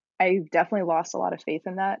I definitely lost a lot of faith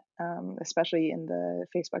in that, especially in the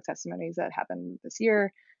Facebook testimonies that happened this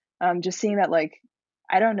year. Just seeing that, like,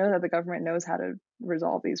 I don't know that the government knows how to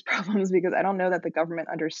resolve these problems, because I don't know that the government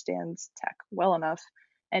understands tech well enough,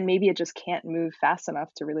 and maybe it just can't move fast enough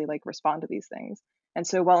to really like respond to these things. And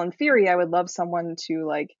so, while in theory, I would love someone to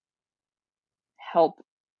like help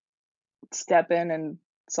step in and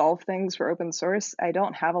solve things for open source, I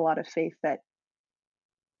don't have a lot of faith that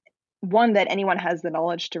one, that anyone has the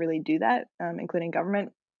knowledge to really do that, including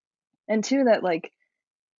government, and two, that like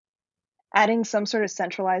adding some sort of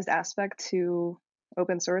centralized aspect to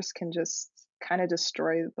open source can just kind of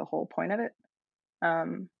destroy the whole point of it.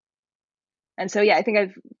 And so, yeah, I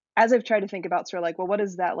think as I've tried to think about sort of like, well, what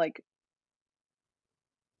is that like?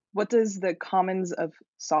 What does the commons of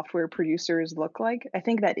software producers look like? I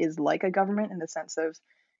think that is like a government, in the sense of,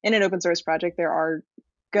 in an open source project, there are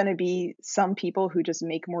going to be some people who just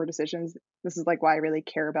make more decisions. This is like why I really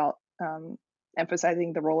care about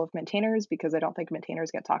emphasizing the role of maintainers, because I don't think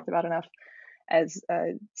maintainers get talked about enough as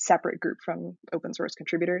a separate group from open source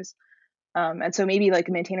contributors. And so maybe like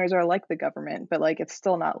maintainers are like the government, but like it's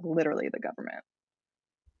still not literally the government.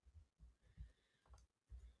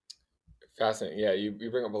 Fascinating. Yeah, you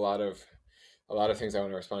bring up a lot of things I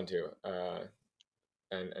want to respond to,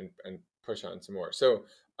 and push on some more. So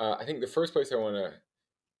I think the first place I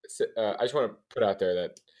just want to put out there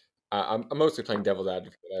that I'm mostly playing devil's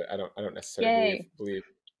advocate. I don't necessarily believe,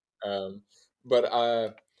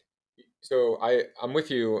 but so I'm with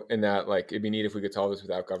you in that like it'd be neat if we could solve this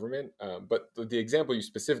without government. But the example you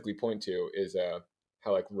specifically point to is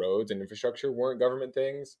how like roads and infrastructure weren't government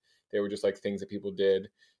things; they were just like things that people did,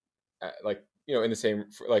 like in the same,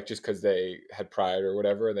 like just because they had pride or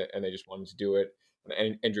whatever, and they just wanted to do it.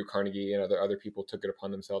 And Andrew Carnegie and other people took it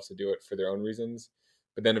upon themselves to do it for their own reasons.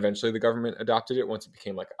 But then eventually the government adopted it once it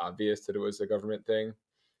became like obvious that it was a government thing.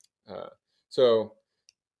 So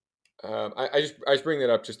I just bring that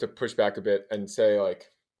up just to push back a bit and say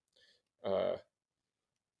like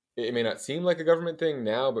it may not seem like a government thing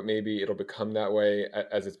now, but maybe it'll become that way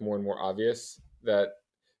as it's more and more obvious that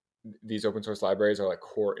these open source libraries are like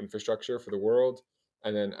core infrastructure for the world.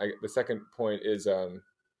 And then the second point is I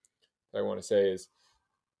want to say is,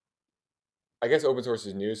 I guess open source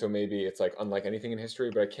is new, so maybe it's like unlike anything in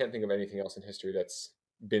history, but I can't think of anything else in history that's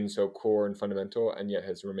been so core and fundamental and yet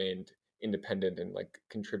has remained independent and like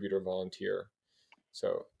contributor volunteer.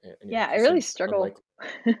 So yeah, I really struggle.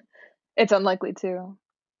 It's unlikely to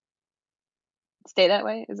stay that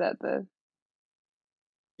way. Is that the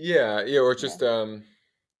or just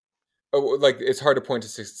like it's hard to point to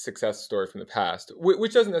success story from the past,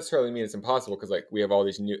 which doesn't necessarily mean it's impossible, because like we have all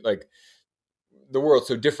these new, like the world's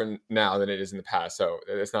so different now than it is in the past, so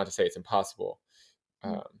it's not to say it's impossible.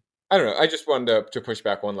 um, I don't know. I just wanted to push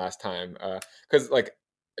back one last time because like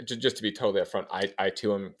just to be totally upfront, I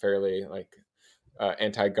too am fairly like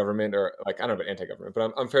anti-government or like I don't know about anti-government,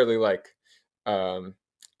 but I'm fairly like um,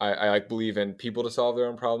 I like believe in people to solve their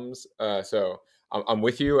own problems. So I'm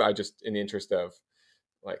with you. I just in the interest of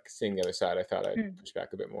like seeing the other side, I thought I'd Mm. push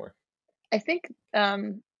back a bit more. I think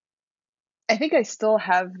I think I still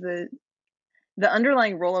have the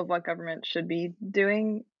underlying role of what government should be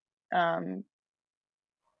doing. Um,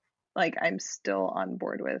 like I'm still on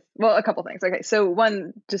board with, well, a couple things. Okay, so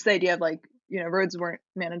one, just the idea of like, roads weren't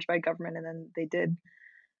managed by government and then they did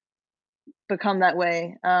become that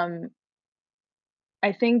way.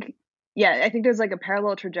 I think, yeah, I think there's like a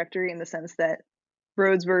parallel trajectory in the sense that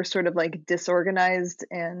roads were sort of like disorganized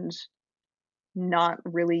and not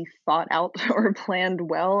really thought out or planned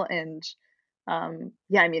well. And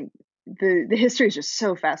yeah, I mean, the history is just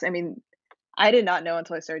so fast. I mean, I did not know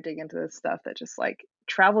until I started digging into this stuff that just like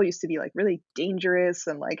travel used to be like really dangerous,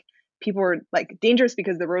 and like people were like dangerous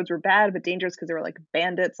because the roads were bad, but dangerous because there were like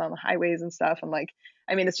bandits on the highways and stuff. And like,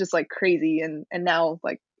 I mean, it's just like crazy. And now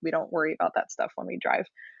like we don't worry about that stuff when we drive.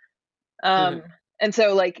 Um, Mhm. and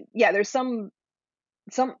so like, yeah, there's some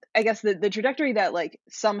I guess the trajectory that like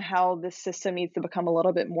somehow this system needs to become a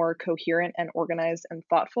little bit more coherent and organized and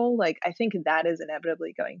thoughtful. Like I think that is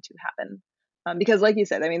inevitably going to happen, because like you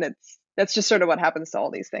said, I mean that's just sort of what happens to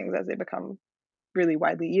all these things as they become really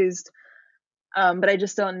widely used. But I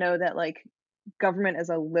just don't know that like government as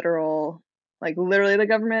a literal, like literally the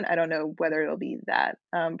government. I don't know whether it'll be that.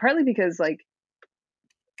 Partly because like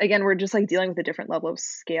again, we're just like dealing with a different level of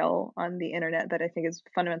scale on the internet that I think is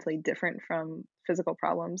fundamentally different from physical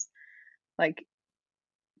problems. Like,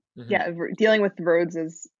 Mhm. yeah, dealing with roads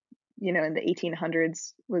is, in the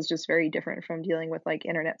 1800s was just very different from dealing with like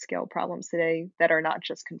internet scale problems today that are not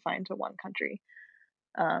just confined to one country.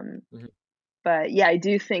 Um, Mhm. but yeah, I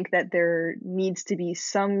do think that there needs to be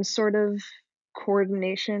some sort of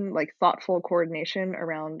coordination, like thoughtful coordination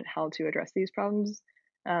around how to address these problems.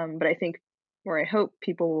 But I think, or I hope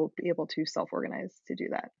people will be able to self organize to do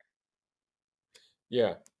that.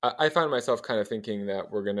 Yeah, I find myself kind of thinking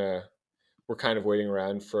that we're kind of waiting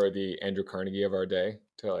around for the Andrew Carnegie of our day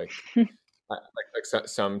to like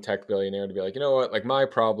some tech billionaire to be like, you know what, like my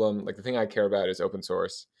problem, like the thing I care about is open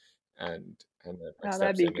source, and then like Oh,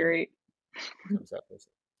 that'd steps be in and great. becomes that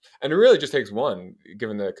person. And it really just takes one,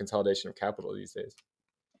 given the consolidation of capital these days.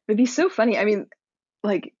 It'd be so funny. I mean,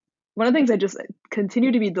 like one of the things I just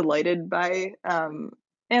continue to be delighted by,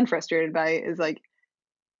 and frustrated by is like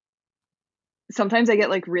sometimes I get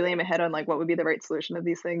like really in my head on like what would be the right solution of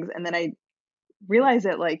these things, and then I realize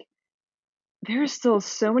that like there are still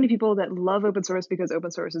so many people that love open source because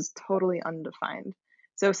open source is totally undefined.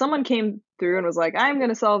 So if someone came through and was like, "I'm going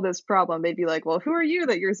to solve this problem," they'd be like, "Well, who are you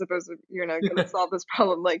that you're supposed to, going to solve this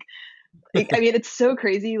problem?" Like, I mean, it's so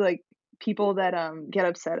crazy. Like people that get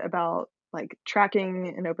upset about like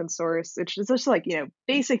tracking in open source, it's just like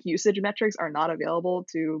basic usage metrics are not available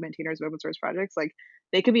to maintainers of open source projects. Like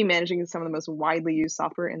they could be managing some of the most widely used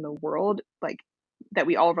software in the world, like that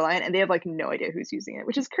we all rely on, and they have like no idea who's using it,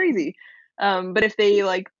 which is crazy. But if they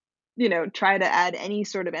like try to add any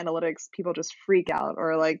sort of analytics, people just freak out,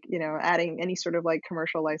 or like adding any sort of like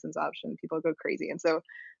commercial license option, people go crazy. And so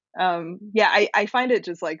yeah, I find it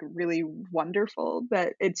just like really wonderful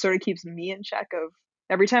that it sort of keeps me in check of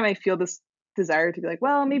every time I feel this desire to be like,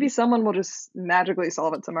 well, maybe someone will just magically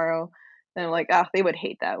solve it tomorrow. And I'm like, ah, they would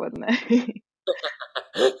hate that, wouldn't they?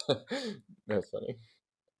 That's funny.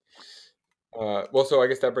 Well, so I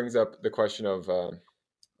guess that brings up the question of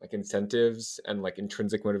like incentives and like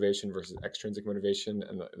intrinsic motivation versus extrinsic motivation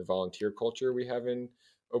and the volunteer culture we have in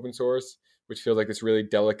open source, which feels like this really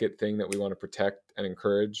delicate thing that we want to protect and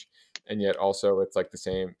encourage. And yet also it's like the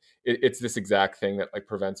same, it's this exact thing that like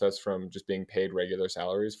prevents us from just being paid regular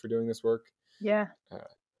salaries for doing this work. Yeah, Uh,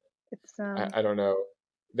 it's I don't know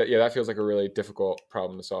that, yeah, that feels like a really difficult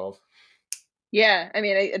problem to solve. yeah, I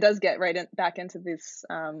mean it does get back into these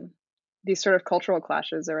sort of cultural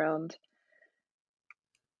clashes around.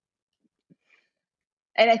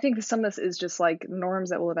 And I think some of this is just like norms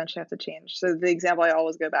that will eventually have to change. So the example I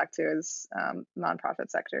always go back to is nonprofit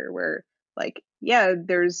sector, where like yeah,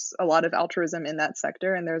 there's a lot of altruism in that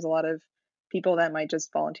sector, and there's a lot of people that might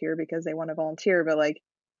just volunteer because they want to volunteer. But like,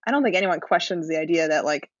 I don't think anyone questions the idea that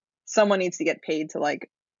like someone needs to get paid to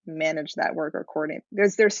like manage that work or coordinate.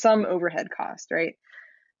 There's some overhead cost, right?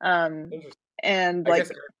 Um, Interesting. and I like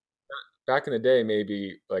guess back in the day,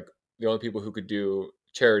 maybe like the only people who could do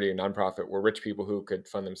charity and nonprofit were rich people who could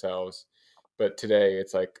fund themselves. But today,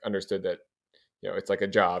 it's like understood that it's like a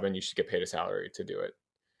job and you should get paid a salary to do it.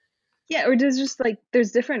 yeah, or there's just like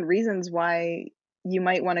there's different reasons why. you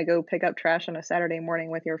might want to go pick up trash on a Saturday morning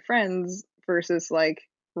with your friends versus like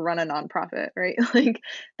run a nonprofit, right? Like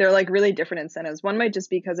they're like really different incentives. One might just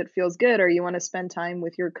be because it feels good, or you want to spend time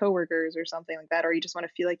with your coworkers or something like that, or you just want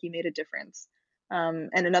to feel like you made a difference. And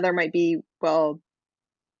another might be, well,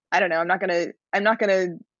 I don't know, I'm not gonna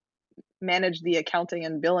manage the accounting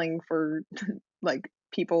and billing for like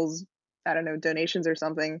people's, I don't know, donations or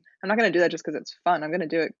something. I'm not gonna do that just because it's fun. I'm gonna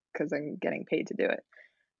do it because I'm getting paid to do it.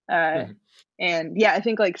 Uh, Mhm. and yeah, I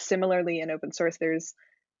think like similarly in open source, there's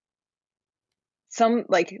some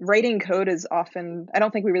like writing code is often, I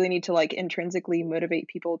don't think we really need to like intrinsically motivate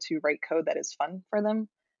people to write code that is fun for them.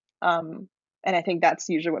 Um, and I think that's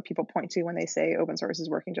usually what people point to when they say open source is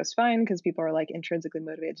working just fine because people are like intrinsically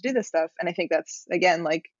motivated to do this stuff. And I think that's again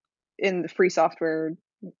like in the free software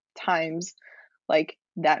times, like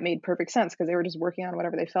that made perfect sense because they were just working on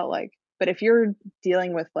whatever they felt like. But if you're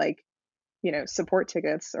dealing with like, support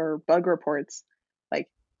tickets or bug reports, like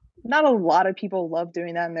not a lot of people love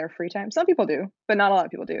doing that in their free time. Some people do, but not a lot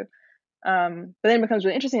of people do. But then it becomes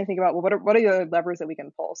really interesting to think about, well, what are the levers that we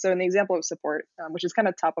can pull? So in the example of support, which is kind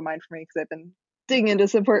of top of mind for me because I've been digging into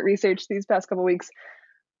support research these past couple weeks.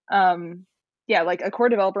 Yeah, like a core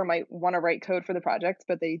developer might want to write code for the project,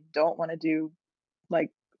 but they don't want to do like,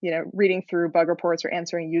 reading through bug reports or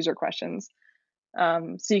answering user questions.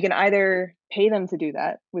 So you can either pay them to do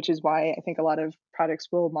that, which is why I think a lot of projects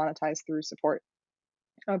will monetize through support,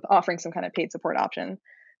 of offering some kind of paid support option.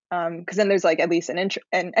 Because then there's like at least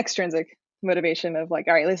an extrinsic motivation of like,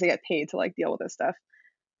 all right, at least I get paid to like deal with this stuff.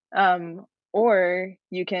 Or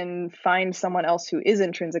you can find someone else who is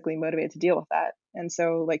intrinsically motivated to deal with that. And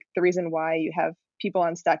so like the reason why you have people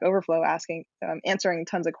on Stack Overflow answering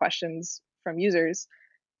tons of questions from users,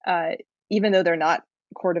 uh, even though they're not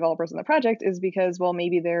core developers in the project, is because, well,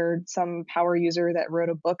 maybe they're some power user that wrote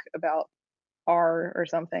a book about R or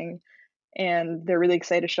something, and they're really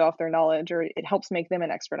excited to show off their knowledge, or it helps make them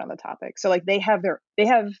an expert on the topic. So like they have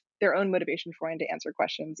their own motivation for wanting to answer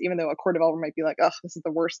questions, even though a core developer might be like, oh, this is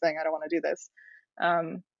the worst thing, I don't want to do this.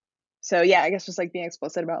 Um, so yeah, I guess just like being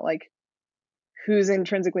explicit about like who's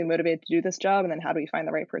intrinsically motivated to do this job, and then how do we find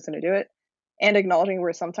the right person to do it, and acknowledging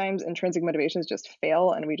where sometimes intrinsic motivations just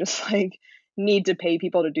fail, and we just like need to pay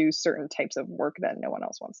people to do certain types of work that no one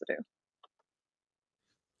else wants to do.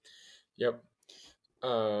 Yep.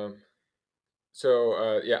 Um,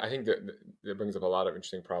 so yeah, I think that brings up a lot of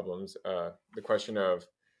interesting problems. The question of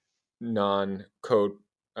non-code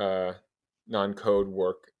uh, non-code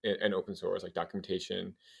work in open source, like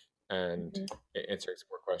documentation and Mhm. answering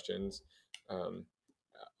support questions. Um,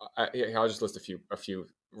 I'll just list a few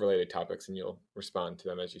related topics, and you'll respond to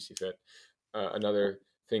them as you see fit. Another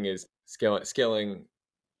thing is scaling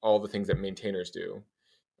all the things that maintainers do,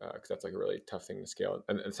 because that's like a really tough thing to scale,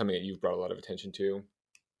 and something that you've brought a lot of attention to.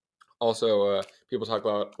 Also, people talk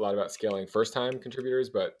a lot about scaling first time contributors,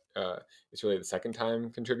 but it's really the second time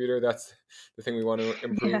contributor that's the thing we want to Yeah.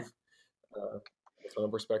 improve from a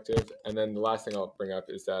perspective. And then the last thing I'll bring up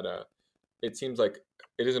is that it seems like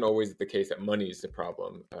it isn't always the case that money is the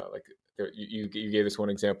problem. Like you gave us one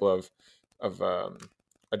example of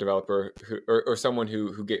a developer or someone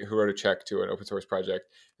who wrote a check to an open source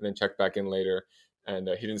project and then checked back in later, and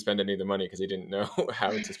he didn't spend any of the money because he didn't know how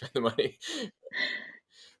to spend the money.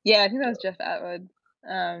 Yeah, I think that was Jeff Atwood.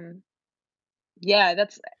 Um, yeah,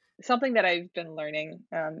 that's something that I've been learning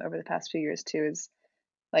over the past few years too. Is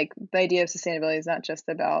like the idea of sustainability is not just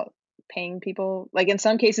about paying people. Like in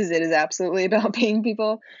some cases, it is absolutely about paying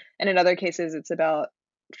people, and in other cases, it's about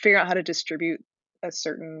figuring out how to distribute a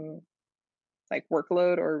certain like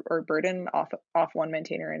workload or burden off one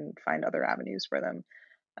maintainer and find other avenues for them.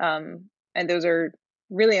 And those are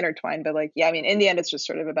really intertwined. But like, yeah, I mean, in the end, it's just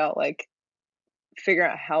sort of about like figuring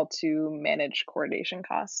out how to manage coordination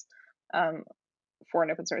costs um, for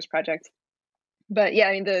an open source project. But yeah,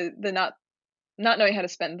 I mean, the not knowing how to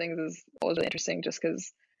spend things is always really interesting, just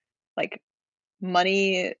because like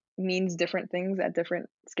money means different things at different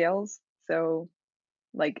scales. So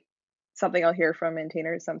like something I'll hear from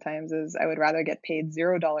maintainers sometimes is, I would rather get paid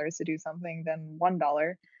 $0 to do something than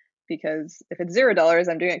 $1, because if it's $0,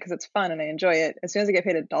 I'm doing it because it's fun and I enjoy it. As soon as I get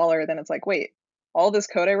paid $1, then it's like, wait, all this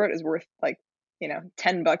code I wrote is worth like,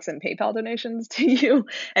 $10 in PayPal donations to you,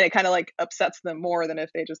 and it kind of like upsets them more than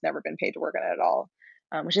if they just never been paid to work on it at all.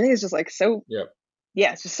 Which I think is just like so, Yep.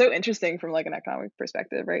 yeah, it's just so interesting from like an economic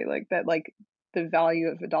perspective, right? Like that, like the value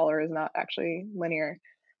of $1 is not actually linear.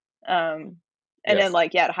 Um, and then Yes.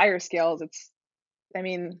 like, yeah, at higher scales, I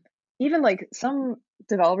mean, even like some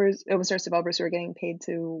developers, open source developers who are getting paid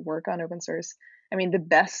to work on open source. I mean, the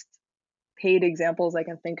best paid examples I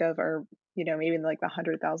can think of are, maybe in like the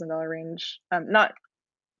 $100,000 range. Not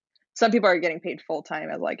some people are getting paid full time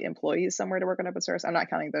as like employees somewhere to work on open source. I'm not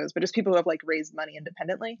counting those, but just people who have like raised money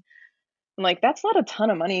independently. And like that's not a ton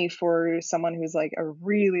of money for someone who's like a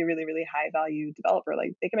really, really, really high value developer.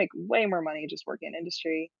 Like they can make way more money just working in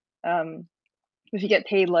industry. Um, if you get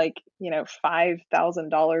paid like,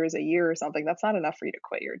 $5,000 a year or something, that's not enough for you to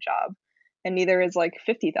quit your job. And neither is like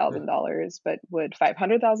 $50,000, but would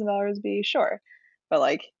 $500,000 be? Sure. But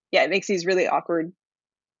like, yeah, it makes these really awkward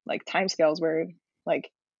like timescales where like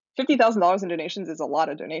 $50,000 in donations is a lot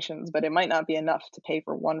of donations, but it might not be enough to pay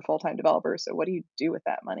for one full-time developer. So what do you do with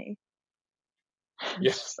that money? Yeah.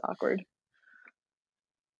 It's just awkward.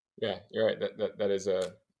 Yeah, you're right. That is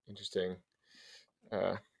a interesting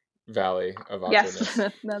valley of Yes,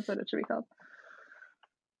 awkwardness. that's what it should be called.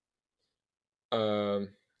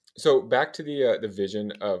 So back to the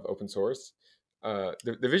vision of open source.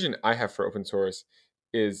 The vision I have for open source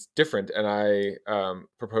is different, and I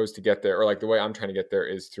propose to get there, or like the way I'm trying to get there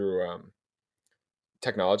is through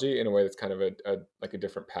technology in a way that's kind of a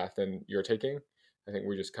different path than you're taking. I think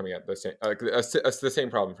we're just coming at the same the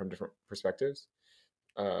same problem from different perspectives.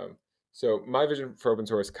 So my vision for open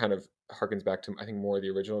source kind of harkens back to, I think, more the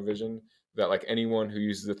original vision, that like anyone who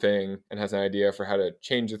uses the thing and has an idea for how to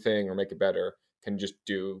change the thing or make it better can just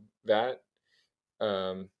do that,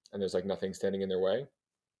 and there's like nothing standing in their way.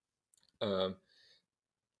 Um,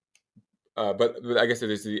 but I guess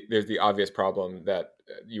there's the obvious problem that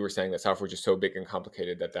you were saying, that software is just so big and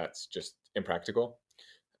complicated that that's just impractical.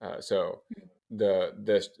 So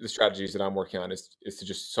the strategies that I'm working on is to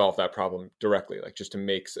just solve that problem directly, like just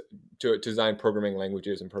to design programming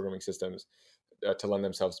languages and programming systems to lend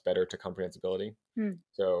themselves better to comprehensibility.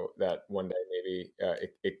 So that one day maybe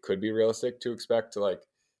it could be realistic to expect to like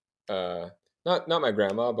not my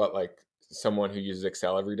grandma, but like someone who uses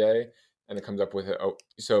Excel every day and it comes up with it. Oh,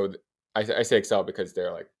 so I say Excel because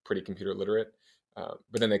they're like pretty computer literate,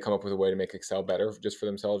 but then they come up with a way to make Excel better just for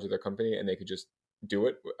themselves or their company, and they could just do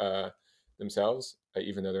it themselves,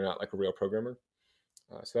 even though they're not like a real programmer.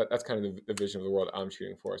 So that's kind of the vision of the world I'm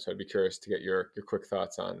shooting for. So I'd be curious to get your quick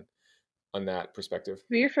thoughts on that perspective.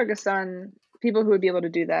 But you're focused on people who would be able to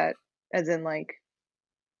do that, as in like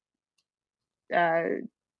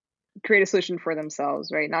create a solution for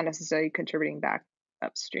themselves, right? Not necessarily contributing back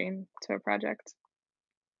upstream to a project.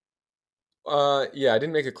 Yeah, I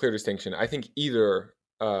didn't make a clear distinction. I think either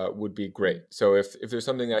would be great. So if there's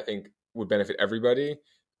something that I think would benefit everybody,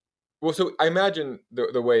 well, so I imagine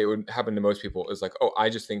the way it would happen to most people is like, oh, I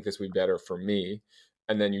just think this would be better for me,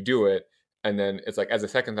 and then you do it, and then it's like as a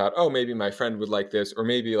second thought, oh, maybe my friend would like this, or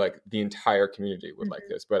maybe like the entire community would like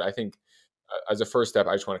this. But I think as a first step,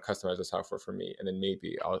 I just want to customize the software for me, and then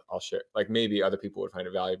maybe I'll share. Like maybe other people would find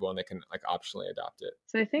it valuable, and they can like optionally adopt it.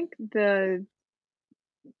 So I think the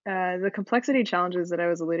complexity challenges that I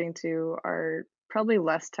was alluding to are probably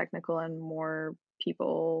less technical and more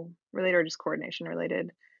people related or just coordination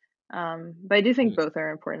related. But I do think both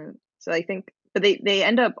are important. So I think, but they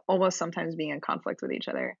end up almost sometimes being in conflict with each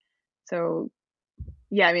other. So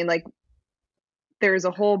yeah, I mean, like there's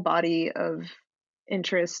a whole body of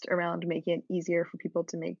interest around making it easier for people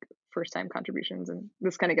to make first time contributions, and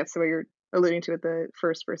this kind of gets to what you're alluding to with the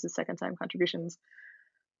first versus second time contributions.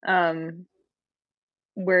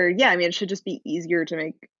 Where yeah, I mean, it should just be easier to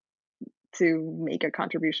make a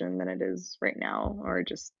contribution than it is right now, or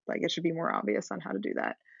just like it should be more obvious on how to do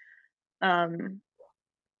that. And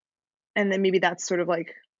then maybe that's sort of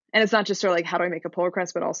like, and it's not just sort of like how do I make a pull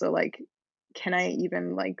request, but also like can I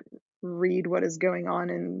even like read what is going on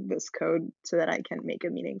in this code so that I can make a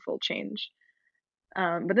meaningful change.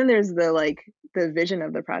 But then there's the vision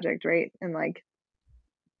of the project, right? And like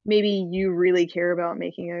maybe you really care about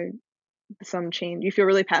making some change. You feel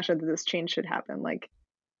really passionate that this change should happen. Like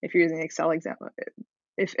if you're using Excel example,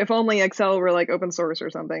 if only Excel were like open source or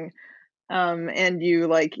something, and you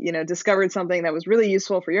like discovered something that was really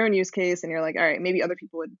useful for your own use case, and you're like, all right, maybe other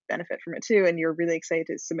people would benefit from it too, and you're really excited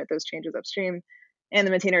to submit those changes upstream, and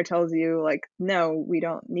the maintainer tells you like, no, we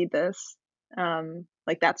don't need this.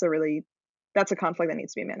 Like that's a conflict that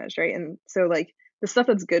needs to be managed, right? And so like the stuff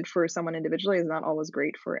that's good for someone individually is not always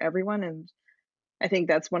great for everyone, and I think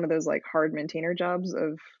that's one of those like hard maintainer jobs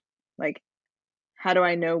of like, how do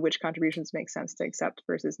I know which contributions make sense to accept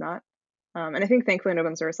versus not? And I think thankfully in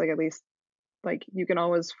open source, like at least like you can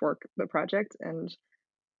always fork the project and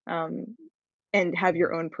have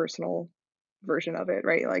your own personal version of it,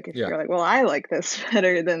 right? Like if you're like, well, I like this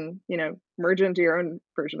better, then merge into your own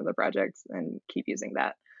version of the project and keep using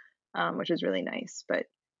that, which is really nice. But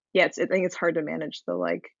yeah, I think it's hard to manage the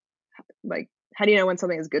like how do you know when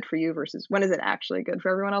something is good for you versus when is it actually good for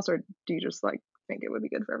everyone else, or do you just like think it would be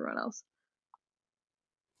good for everyone else?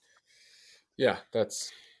 Yeah,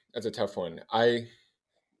 that's that's a tough one. I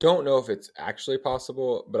don't know if it's actually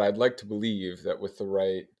possible, but I'd like to believe that with the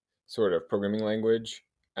right sort of programming language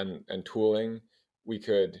and tooling, we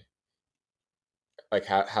could like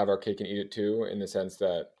have our cake and eat it too, in the sense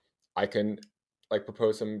that I can like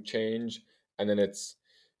propose some change, and then it's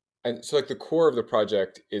and so like the core of the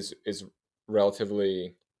project is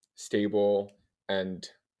relatively stable and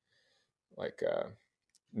like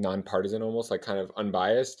nonpartisan, almost like kind of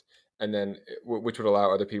unbiased, and then which would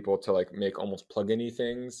allow other people to like make almost plug-in-y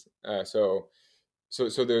things. So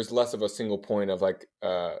there's less of a single point of like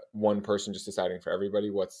one person just deciding for everybody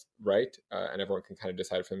what's right, and everyone can kind of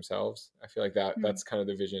decide for themselves. I feel like Hmm. that's kind of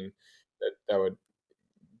the vision that would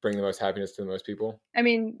bring the most happiness to the most people. I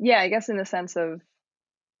mean, yeah, I guess in the sense of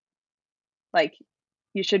like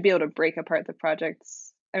you should be able to break apart the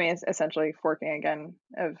projects. I mean, it's essentially forking again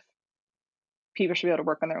of people should be able to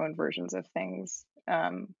work on their own versions of things.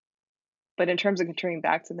 But in terms of contributing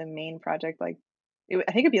back to the main project, like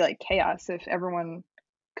I think it'd be like chaos if everyone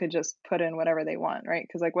could just put in whatever they want, right?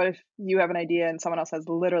 Because like, what if you have an idea and someone else has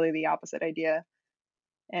literally the opposite idea?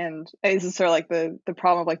 And this is sort of like the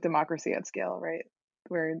problem of like democracy at scale, right?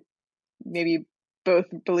 Where maybe both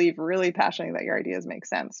believe really passionately that your ideas make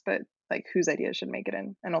sense, but like whose ideas should make it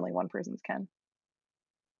in, and only one person's can.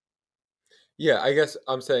 Yeah, I guess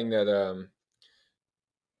I'm saying that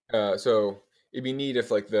so it'd be neat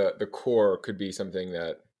if like the core could be something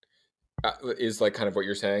that is like kind of what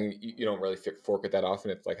you're saying. You don't really fork it that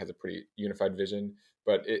often. It like has a pretty unified vision,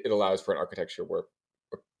 but it allows for an architecture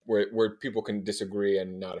where people can disagree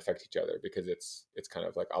and not affect each other, because it's kind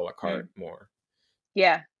of like a la Hmm. carte more.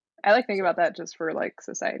 Yeah. I like thinking about So that just for like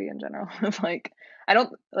society in general. Of like I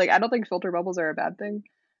don't think filter bubbles are a bad thing.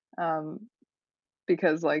 Um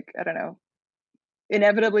because like I don't know,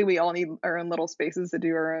 inevitably we all need our own little spaces to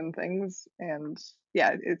do our own things, and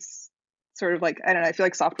yeah, it's sort of like I don't know, I feel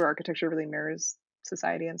like software architecture really mirrors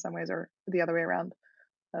society in some ways, or the other way around,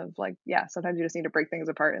 of like yeah, sometimes you just need to break things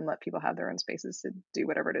apart and let people have their own spaces to do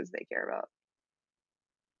whatever it is they care about.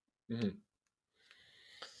 mhm.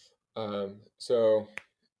 So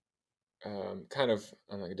kind of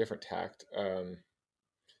on like a different tact.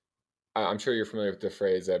 I'm sure you're familiar with the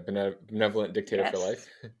phrase "benevolent dictator for Yes. life."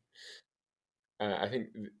 I think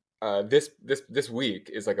this week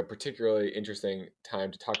is like a particularly interesting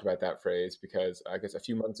time to talk about that phrase, because I guess a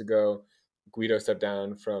few months ago, Guido stepped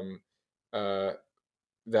down from uh,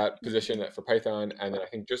 that position for Python, and then I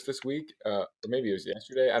think just this week, or maybe it was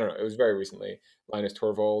yesterday, I don't know, it was very recently. Linus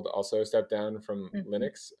Torvald also stepped down from Mhm.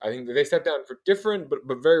 Linux. I think that they stepped down for different but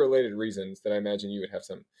very related reasons that I imagine you would have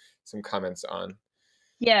some comments on.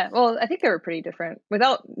 Yeah, well, I think they were pretty different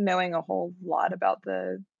without knowing a whole lot about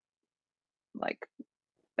the like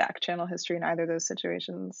back channel history in either of those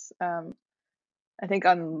situations. I think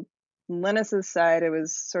on Linus's side, it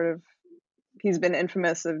was sort of he's been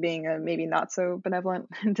infamous of being a maybe not so benevolent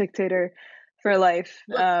dictator for life,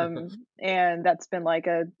 and that's been like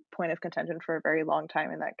a point of contention for a very long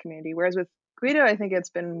time in that community. Whereas with Guido, I think it's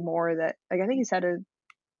been more that like I think he's had a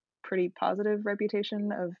pretty positive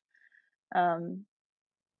reputation of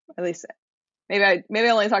at least maybe I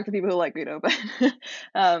only talk to people who like Guido,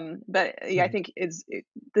 but yeah, I think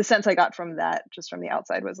the sense I got from that just from the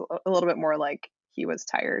outside was a little bit more like he was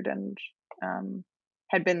tired and um,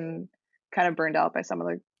 had been kind of burned out by some of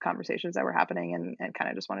the conversations that were happening, and kind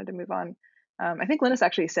of just wanted to move on. I think Linus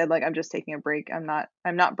actually said like I'm just taking a break. I'm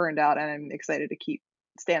not burned out, and I'm excited to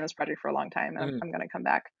stay on this project for a long time, and Mhm. I'm going to come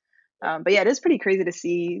back. But yeah, it is pretty crazy to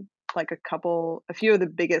see like a few of the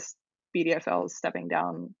biggest BDFLs stepping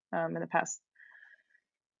down in the past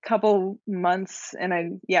couple months. And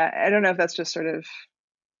I don't know if that's just sort of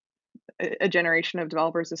a generation of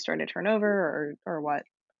developers is starting to turn over, or what.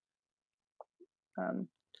 um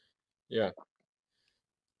Yeah.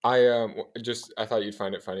 Just I thought you'd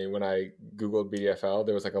find it funny when I googled BDFL.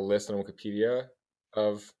 There was like a list on Wikipedia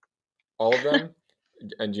of all of them,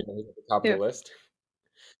 and you know who's at the top of the yeah. list.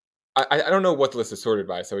 I don't know what the list is sorted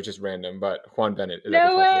by, so it's just random. But Juan Bennett is at the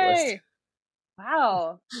No top of the list. way.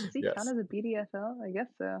 Wow, does he count Yes. as a BDFL? I guess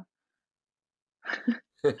so.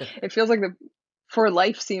 It feels like the for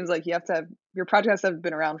life seems like you have to have your project has to have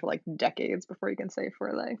been around for like decades before you can say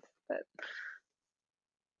for life, but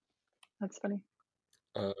that's funny.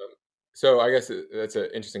 Um, so I guess that's an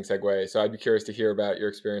interesting segue. So I'd be curious to hear about your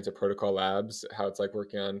experience at Protocol Labs, how it's like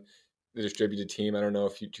working on the distributed team. I don't know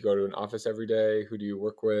if you go to an office every day. Who do you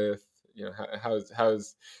work with? You know, how's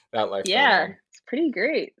that life going Yeah, on? it's pretty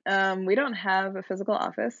great. We don't have a physical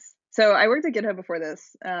office, so I worked at GitHub before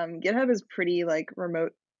this. GitHub is pretty like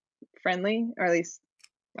remote friendly, or at least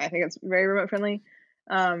I think it's very remote friendly.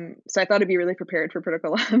 So I thought I'd be really prepared for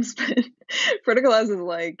Protocol Labs, but Protocol Labs is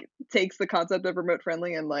like takes the concept of remote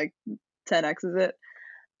friendly and like 10x's it.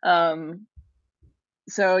 Um,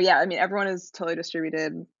 so yeah, I mean everyone is totally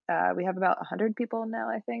distributed. We have about 100 people now,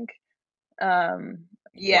 I think.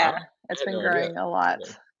 Yeah, Wow, I it's had been no idea. growing a lot.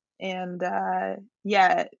 Okay. And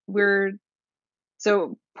yeah, we're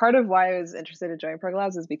so part of why I was interested to join Protocol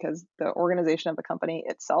Labs is because the organization of the company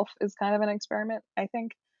itself is kind of an experiment, I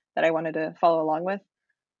think, that I wanted to follow along with.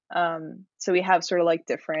 So we have sort of like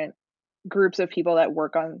different groups of people that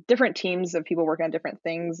work on different teams of people working on different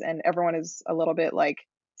things, and everyone is a little bit like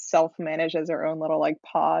self-managed as their own little like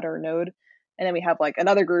pod or node. And then we have like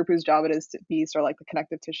another group whose job it is to be sort of like the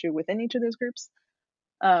connective tissue within each of those groups.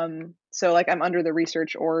 So like I'm under the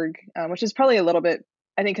research org, which is probably a little bit,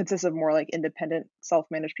 I think, consists of more like independent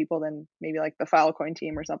self-managed people than maybe like the Filecoin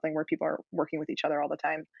team or something where people are working with each other all the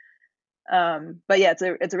time. But yeah,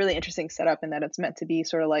 it's a really interesting setup in that it's meant to be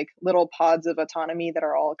sort of like little pods of autonomy that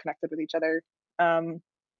are all connected with each other. Um,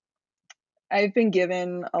 I've been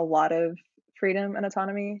given a lot of freedom and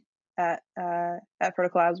autonomy at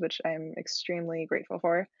Protocol Labs, which I'm extremely grateful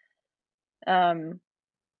for. Um,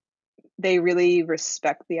 they really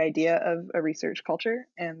respect the idea of a research culture,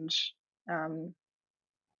 and um,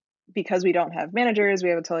 because we don't have managers, we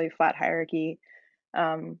have a totally flat hierarchy.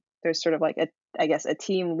 There's sort of like I guess, a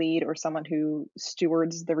team lead or someone who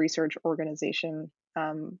stewards the research organization,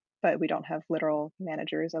 but we don't have literal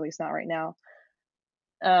managers, at least not right now.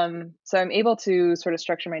 So I'm able to sort of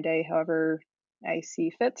structure my day however I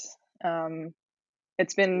see fit. Um,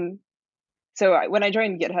 it's been when I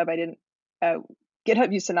joined GitHub, I didn't. Uh,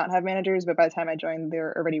 GitHub used to not have managers, but by the time I joined,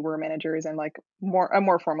 there already were managers and like a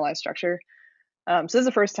more formalized structure. So this is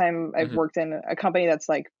the first time I've Hmm. worked in a company that's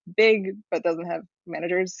like big but doesn't have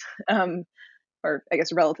managers, or I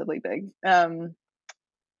guess relatively big.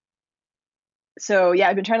 So yeah,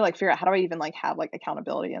 I've been trying to like figure out how do I even like have like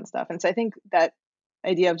accountability and stuff. And so I think that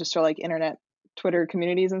idea of just sort of like internet Twitter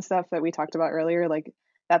communities and stuff that we talked about earlier, like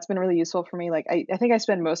that's been really useful for me. Like I think I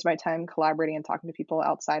spend most of my time collaborating and talking to people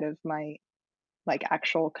outside of my like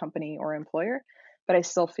actual company or employer, but I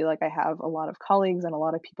still feel like I have a lot of colleagues and a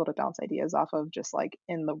lot of people to bounce ideas off of just like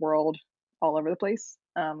in the world all over the place,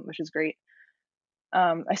 which is great.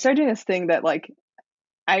 I started doing this thing that like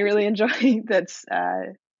I really enjoy that's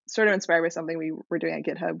sort of inspired by something we were doing at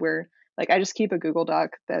GitHub where like I just keep a Google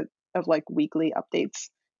Doc that of like weekly updates.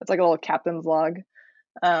 It's like a little captain's log.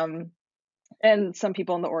 Um, and some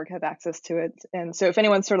people in the org have access to it. And so if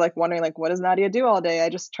anyone's sort of like wondering like what does Nadia do all day, I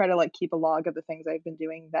just try to like keep a log of the things I've been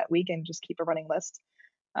doing that week and just keep a running list.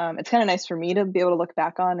 It's kind of nice for me to be able to look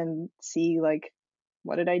back on and see like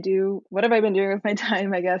what did I do? What have I been doing with my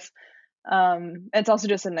time, I guess. It's also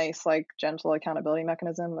just a nice like gentle accountability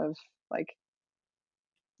mechanism of like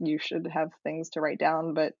you should have things to write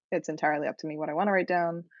down, but it's entirely up to me what I want to write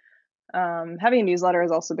down. Having a newsletter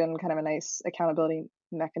has also been kind of a nice accountability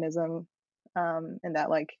mechanism, in that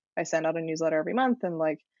like I send out a newsletter every month and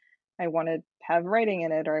like I want to have writing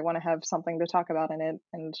in it or I want to have something to talk about in it,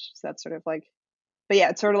 and so that's sort of like. But yeah,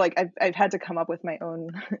 it's sort of like I've had to come up with my own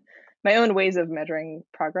my own ways of measuring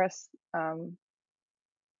progress,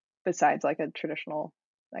 besides like a traditional,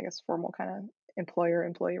 I guess, formal kind of employer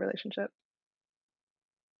employee relationship.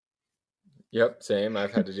 Yep, same.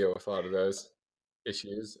 I've had to deal with a lot of those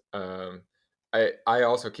issues. I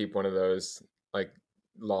also keep one of those like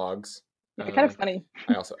logs. Yeah, kind of Um, funny.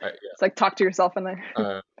 I also It's like talk to yourself in there.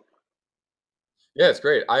 yeah, it's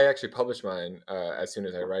great. I actually publish mine as soon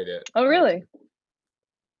as I write it. Oh, really?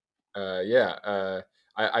 Yeah,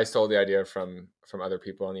 I stole the idea from other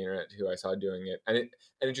people on the internet who I saw doing it, and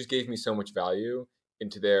it just gave me so much value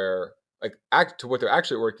into their like act to what they're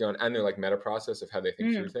actually working on and their like meta process of how they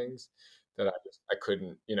think through Mm. things that I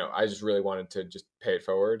couldn't, I just really wanted to just pay it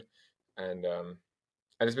forward, and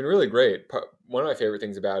it's been really great. One of my favorite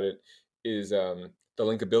things about it is the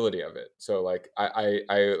linkability of it. So like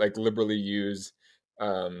I like liberally use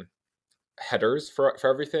um, headers for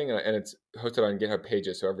everything, and it's hosted on GitHub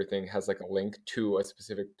Pages, so everything has like a link to a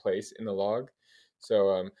specific place in the log.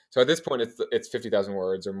 So at this point, it's 50,000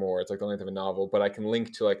 words or more. It's like the length of a novel, but I can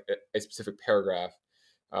link to like a specific paragraph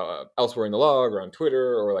elsewhere in the log or on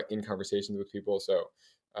Twitter or like in conversations with people. So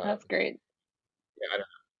um, That's great. yeah, I don't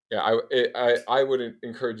know. Yeah, I would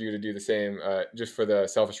encourage you to do the same, just for the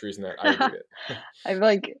selfish reason that I would read it. I'm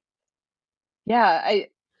like, yeah,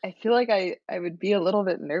 I feel like I would be a little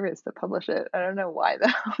bit nervous to publish it. I don't know why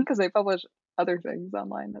though, because I publish other things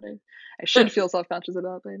online that I should feel self-conscious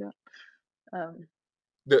about, but I don't. Um,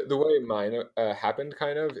 The way mine happened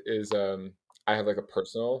kind of is I have like a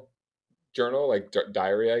personal journal, like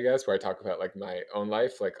diary, I guess, where I talk about like my own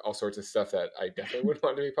life, like all sorts of stuff that I definitely wouldn't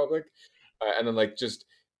want to be public. And then like just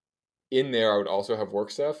in there, I would also have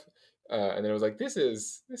work stuff. And then I was like, this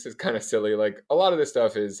is kind of silly. Like a lot of this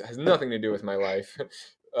stuff has nothing to do with my life,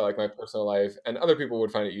 like my personal life, and other people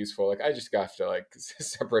would find it useful. Like I just have to like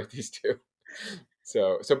separate these two.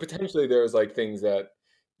 So potentially there's like things that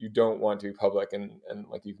you don't want to be public, and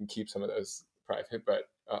like you can keep some of those private. But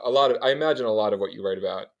I imagine a lot of what you write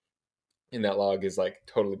about in that log is like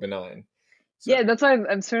totally benign. So Yeah, that's why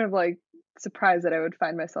I'm sort of like surprised that I would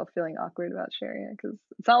find myself feeling awkward about sharing it, because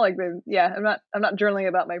it's not like yeah, I'm not journaling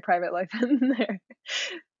about my private life in there.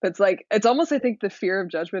 It's like it's almost, I think, the fear of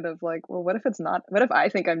judgment of like, well, what if it's not? What if I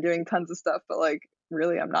think I'm doing tons of stuff, but like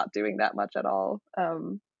really I'm not doing that much at all?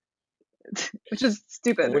 Which is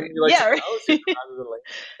stupid, right? wouldn't you like to Yeah, right. know sooner rather than later?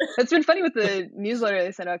 It's been funny with the newsletter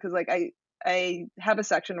they sent out, because like I have a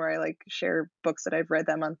section where I like share books that I've read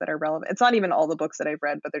that month that are relevant. It's not even all the books that I've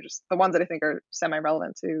read, but they're just the ones that I think are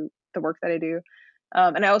semi-relevant to the work that I do.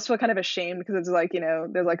 And I also feel kind of ashamed because it's like,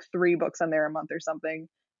 there's like 3 books on there a month or something.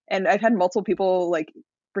 And I've had multiple people like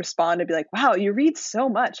respond and be like, wow, you read so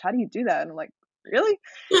much. How do you do that? And I'm like, really?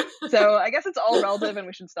 So I guess it's all relative, and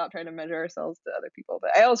we should stop trying to measure ourselves to other people.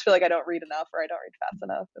 But I always feel like I don't read enough, or I don't read fast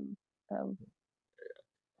enough. And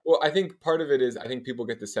Well, I think part of it is I think people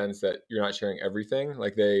get the sense that you're not sharing everything.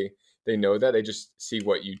 Like they know that they just see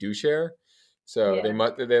what you do share. So yeah, they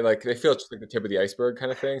feel just like the tip of the iceberg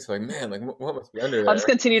kind of thing. So like, man, like what must be under I'll just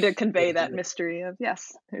there? continue to convey that mystery of,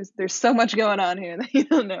 yes, there's so much going on here that you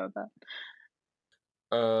don't know about.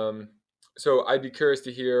 Um, so I'd be curious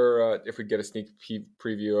to hear if we get a sneak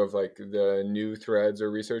preview of like the new threads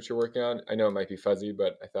or research you're working on. I know it might be fuzzy,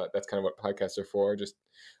 but I thought that's kind of what podcasts are for, just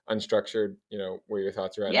unstructured, where your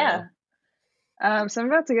thoughts are at Yeah. now. So I'm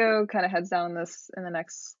about to go kind of heads down this in the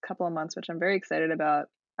next couple of months, which I'm very excited about.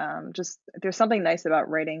 Just there's something nice about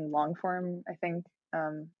writing long form, I think.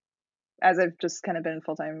 As I've just kind of been in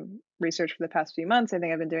full-time research for the past few months, I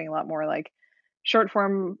think I've been doing a lot more like short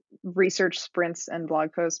form research sprints and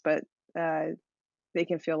blog posts, but they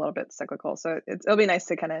can feel a little bit cyclical. So it'll be nice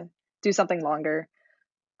to kind of do something longer.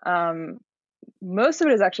 Um, Most of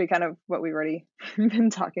it is actually kind of what we've already been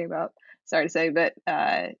talking about. Sorry to say, but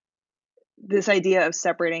this idea of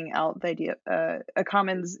separating out the idea a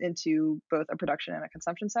commons into both a production and a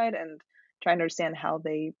consumption side, and trying to understand how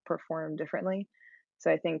they perform differently.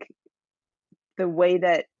 So I think the way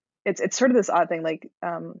that it's sort of this odd thing, like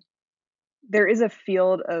there is a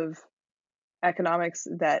field of economics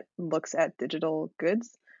that looks at digital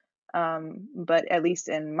goods, but at least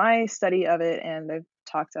in my study of it, and I've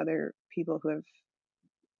talked to other people who have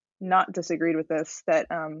not disagreed with this, that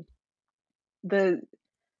the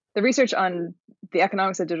the research on the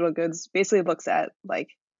economics of digital goods basically looks at like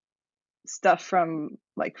stuff from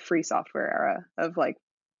like free software era of like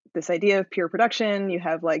this idea of pure production. You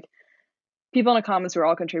have like people in a commons who are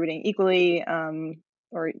all contributing equally,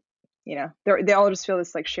 or they all just feel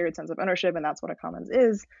this like shared sense of ownership, and that's what a commons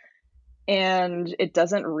is. And it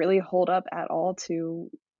doesn't really hold up at all to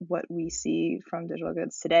what we see from digital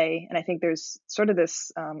goods today. And I think there's sort of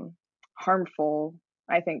this harmful,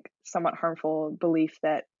 I think somewhat harmful belief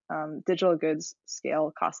that digital goods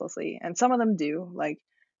scale costlessly, and some of them do. Like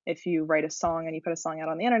if you write a song and you put a song out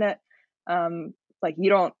on the internet, like you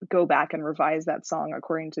don't go back and revise that song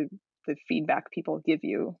according to the feedback people give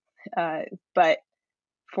you. But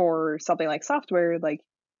for something like software, like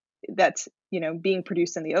that's being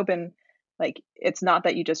produced in the open, like it's not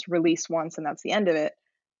that you just release once and that's the end of it.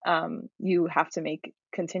 You have to make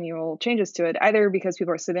continual changes to it, either because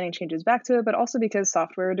people are submitting changes back to it, but also because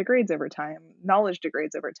software degrades over time, knowledge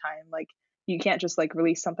degrades over time. Like you can't just like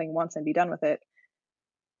release something once and be done with it.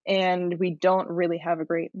 And we don't really have a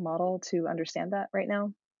great model to understand that right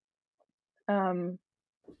now.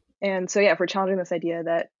 And so yeah, if we're challenging this idea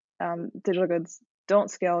that digital goods don't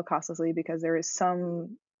scale costlessly because there is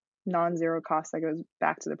some non-zero cost that goes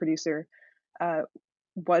back to the producer,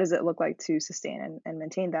 what does it look like to sustain and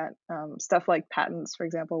maintain that? Stuff like patents, for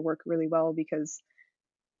example, work really well because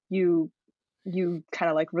you kind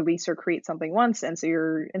of like release or create something once, and so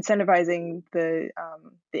you're incentivizing the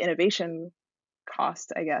innovation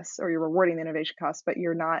cost, I guess, or you're rewarding the innovation cost, but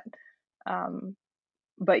you're not accounting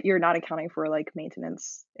for like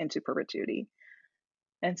maintenance into perpetuity.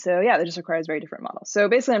 And so yeah, that just requires very different models. So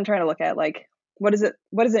basically I'm trying to look at like what is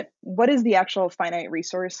the actual finite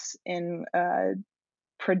resource in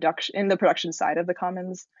production, in the production side of the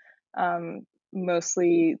commons,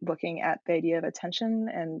 mostly looking at the idea of attention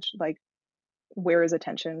and like where is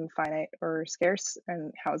attention finite or scarce,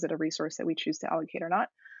 and how is it a resource that we choose to allocate or not,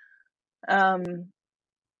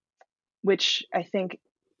 which I think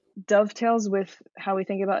dovetails with how we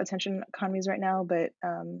think about attention economies right now, but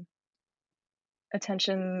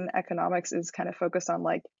attention economics is kind of focused on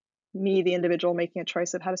like me, the individual, making a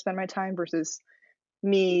choice of how to spend my time versus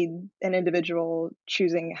me, an individual,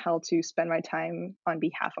 choosing how to spend my time on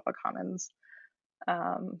behalf of a commons.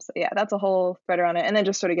 So yeah, that's a whole thread around it. And then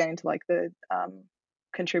just sort of getting to like the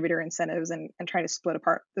contributor incentives and trying to split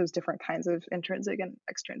apart those different kinds of intrinsic and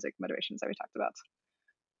extrinsic motivations that we talked about.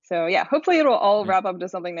 So yeah, hopefully it'll all Mm. wrap up to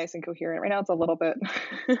something nice and coherent. Right now it's a little bit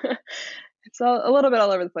it's a little bit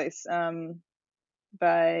all over the place.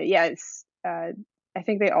 But yeah, it's I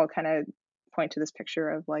think they all kind of point to this picture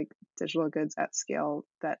of like digital goods at scale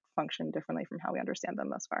that function differently from how we understand them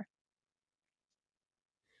thus far.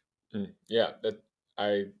 Yeah, that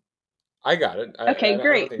I I got it. Okay, I don't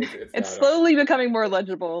great. think it's It's that. slowly becoming more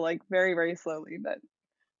legible, like very, very slowly, but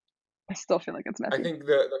I still feel like it's I messy. think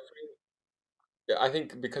yeah, I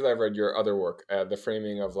think because I've read your other work, the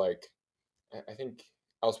framing of like I think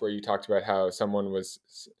elsewhere you talked about how someone was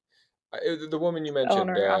the woman you mentioned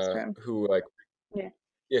Eleanor Ostrom. who like Yeah.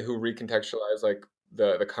 yeah who recontextualized like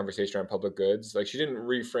the conversation around public goods. Like she didn't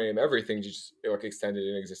reframe everything; she just like extended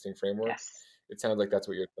an existing framework. Yes. It sounds like that's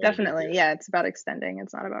what you're trying to do Definitely. here. Yeah, it's about extending.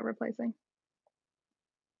 It's not about replacing.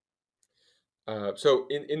 So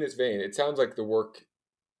in this vein, it sounds like the work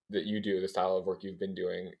that you do, the style of work you've been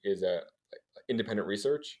doing, is independent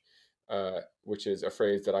research, which is a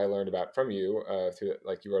phrase that I learned about from you through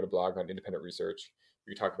like you wrote a blog on independent research.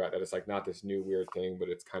 You talk about that it's like not this new weird thing, but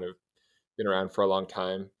it's kind of been around for a long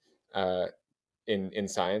time in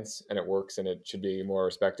science, and it works, and it should be more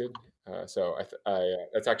respected. So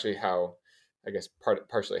that's actually how I guess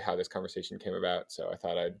partially how this conversation came about. So I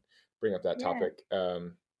thought I'd bring up that Yeah. topic.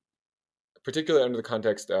 Particularly under the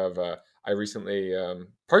context of I recently,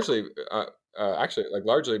 partially, actually, like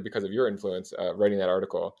largely because of your influence, writing that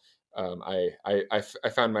article, I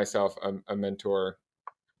found myself a mentor,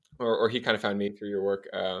 or he kind of found me through your work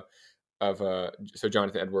of so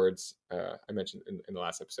Jonathan Edwards, I mentioned in the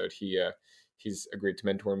last episode, he's agreed to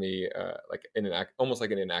mentor me like in almost like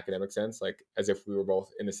in an academic sense, like as if we were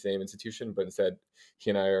both in the same institution, but instead he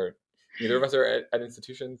and I are neither of us are at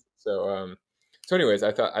institutions. So anyways,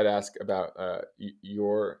 I thought I'd ask about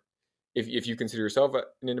your if you consider yourself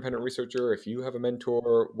an independent researcher, if you have a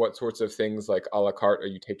mentor, what sorts of things like a la carte are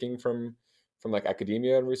you taking from like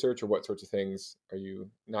academia and research, or what sorts of things are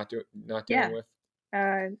you not dealing Yeah. with?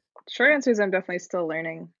 Uh, Short answer is I'm definitely still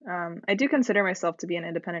learning. I do consider myself to be an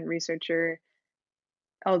independent researcher,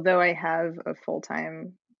 although I have a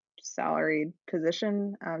full-time salaried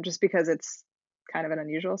position, just because it's kind of an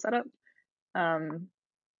unusual setup. Um,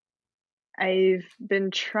 I've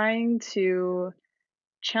been trying to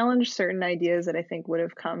challenge certain ideas that I think would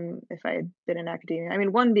have come if I had been in academia. I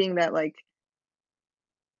mean, one being that like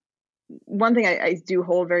one thing I do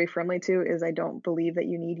hold very firmly to is I don't believe that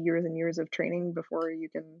you need years and years of training before you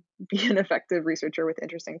can be an effective researcher with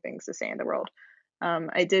interesting things to say in the world.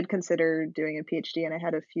 I did consider doing a PhD, and I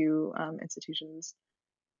had a few institutions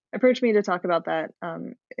approach me to talk about that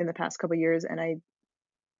in the past couple years, and I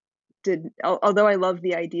did. Although I love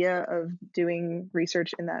the idea of doing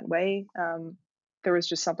research in that way, there was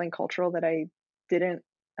just something cultural that I didn't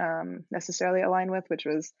necessarily align with, which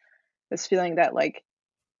was this feeling that like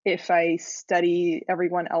if I study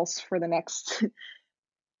everyone else for the next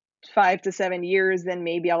 5 to 7 years, then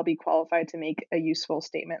maybe I'll be qualified to make a useful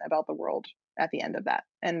statement about the world at the end of that.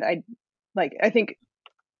 And I think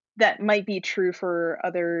that might be true for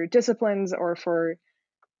other disciplines or for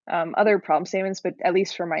other problem statements, but at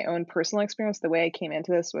least for my own personal experience, the way I came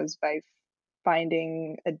into this was by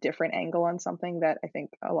finding a different angle on something that I think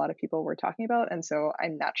a lot of people were talking about. And so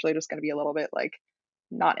I'm naturally just going to be a little bit like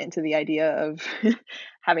not into the idea of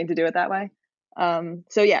having to do it that way.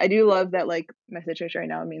 So yeah, I do love that like my situation right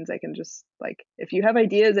now means I can just like if you have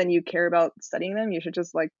ideas and you care about studying them, you should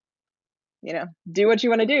just like, do what you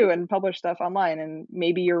want to do and publish stuff online, and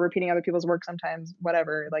maybe you're repeating other people's work sometimes,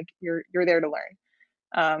 whatever, like you're there to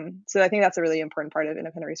learn. So I think that's a really important part of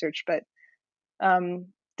independent research. But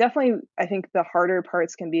definitely, I think the harder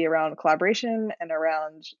parts can be around collaboration and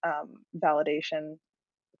around validation.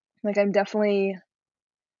 Like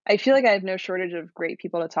I feel like I have no shortage of great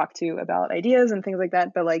people to talk to about ideas and things like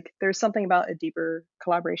that. But like, there's something about a deeper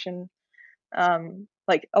collaboration.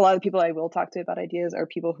 Like a lot of people I will talk to about ideas are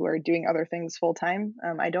people who are doing other things full time.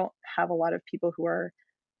 I don't have a lot of people who are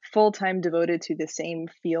full time devoted to the same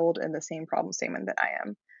field and the same problem statement that I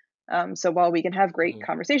am. So while we can have great Mhm.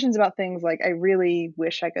 conversations about things, like I really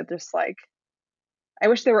wish I could just like I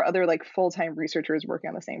wish there were other like full-time researchers working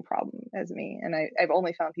on the same problem as me. And I've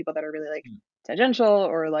only found people that are really like tangential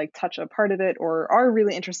or like touch a part of it or are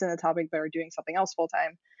really interested in the topic but are doing something else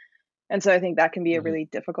full-time. And so I think that can be a Hmm. really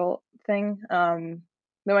difficult thing.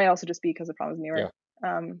 That might also just be because the problem is newer.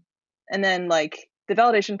 Yeah. And then like the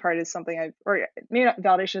validation part is something or maybe not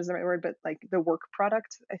validation is the right word, but like the work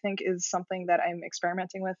product, I think is something that I'm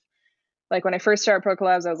experimenting with. Like when I first started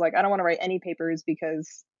ProCollabs, I was like, I don't want to write any papers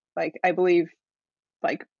because like I believe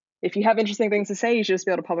like if you have interesting things to say, you should just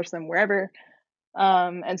be able to publish them wherever.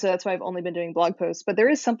 And so that's why I've only been doing blog posts. But there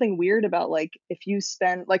is something weird about like if you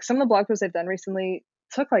spend like some of the blog posts I've done recently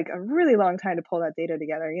took like a really long time to pull that data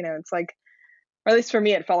together. You know, it's like, or at least for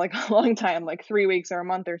me, it felt like a long time, like 3 weeks or a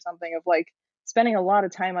month or something of like spending a lot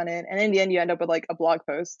of time on it. And in the end, you end up with like a blog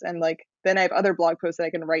post. And like then I have other blog posts that I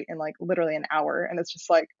can write in like literally an hour. And it's just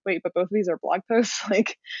like, wait, but both of these are blog posts.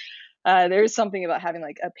 Like there's something about having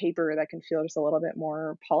like a paper that can feel just a little bit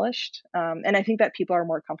more polished. And I think that people are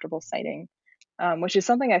more comfortable citing, which is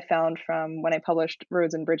something I found from when I published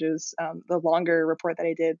Roads and Bridges, the longer report that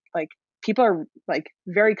I did. Like people are like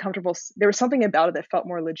very comfortable. There was something about it that felt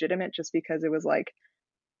more legitimate just because it was like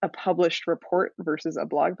a published report versus a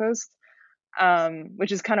blog post,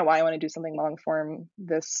 which is kind of why I want to do something long form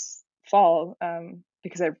this fall,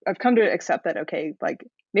 because I've come to accept that, okay, like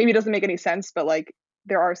maybe it doesn't make any sense, but like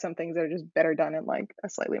there are some things that are just better done in like a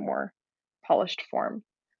slightly more polished form.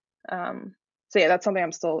 Um, so yeah, that's something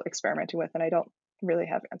I'm still experimenting with and I don't really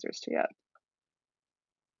have answers to yet.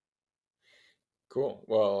 Cool.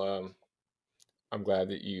 Well, I'm glad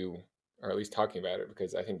that you are at least talking about it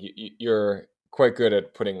because I think you're quite good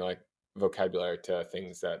at putting like vocabulary to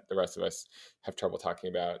things that the rest of us have trouble talking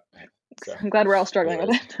about. So, I'm glad we're all struggling with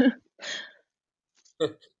anyways,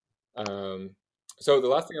 it. um, so the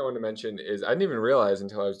last thing I wanted to mention is I didn't even realize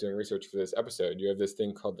until I was doing research for this episode, you have this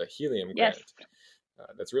thing called the Helium Yes. Grant.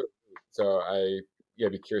 That's really so. Yeah,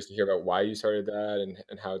 be curious to hear about why you started that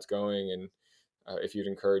and how it's going, and if you'd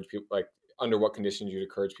encourage people, like under what conditions you'd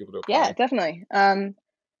encourage people to Yeah, apply. definitely.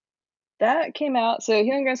 That came out. So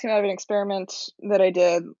Healing Grants came out of an experiment that I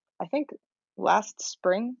did, I think last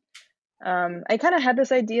spring. I kind of had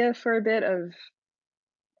this idea for a bit of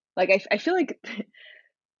like I feel like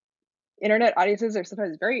internet audiences are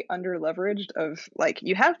sometimes very under leveraged of like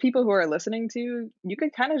you have people who are listening to you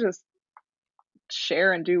could kind of just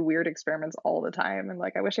share and do weird experiments all the time, and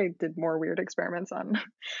like I wish I did more weird experiments on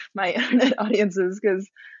my internet audiences because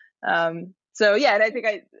so yeah, and I think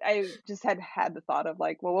I just had the thought of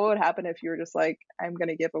like, well, what would happen if you were just like, I'm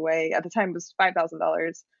gonna give away, at the time it was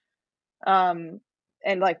 $5,000, um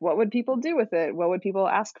and like what would people do with it, what would people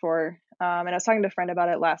ask for, and I was talking to a friend about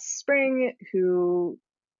it last spring who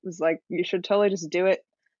was like, you should totally just do it,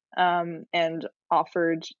 and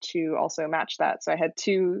offered to also match that. So I had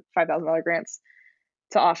two $5,000 grants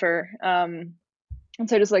to offer, and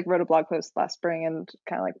so I just like wrote a blog post last spring and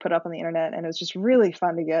kind of like put up on the internet, and it was just really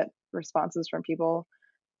fun to get responses from people.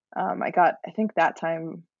 I got, I think that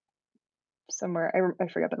time somewhere, I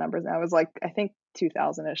forget the numbers now. It was like I think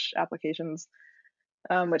 2,000-ish applications,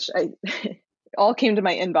 which I all came to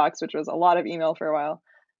my inbox, which was a lot of email for a while.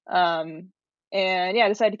 Um, and yeah, I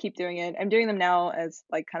decided to keep doing it. I'm doing them now as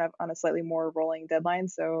like kind of on a slightly more rolling deadline.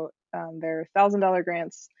 So they're $1,000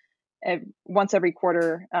 grants once every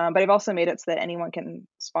quarter. But I've also made it so that anyone can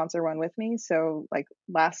sponsor one with me. So like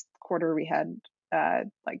last quarter we had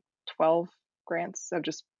like 12 grants of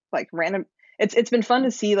just like random. It's been fun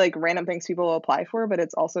to see like random things people apply for, but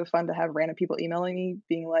it's also fun to have random people emailing me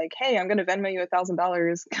being like, "Hey, I'm gonna Venmo you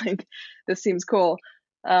 $1,000. Like, this seems cool."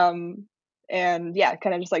 Um, and yeah,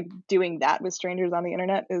 kind of just like doing that with strangers on the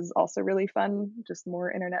internet is also really fun. Just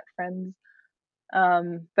more internet friends.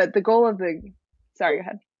 But the goal of the, sorry, go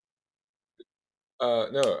ahead.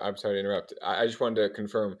 No, I'm sorry to interrupt. I just wanted to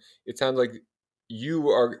confirm. It sounds like you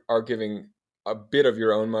are giving a bit of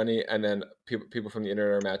your own money, and then people from the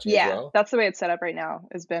internet are matching as Yeah, well. that's the way it's set up right now.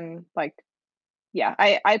 Has been like, yeah,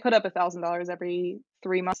 I put up $1,000 every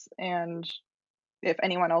 3 months, and if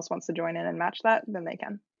anyone else wants to join in and match that, then they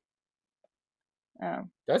can.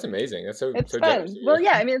 Um, That's amazing. That's so it's so generous fun. of Well, you.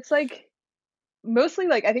 yeah, I mean, it's like mostly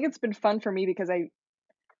like I think it's been fun for me because I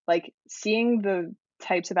like seeing the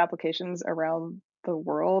types of applications around the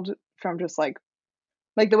world from just like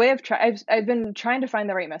the way I've been trying to find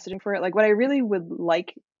the right messaging for it. Like what I really would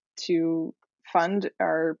like to fund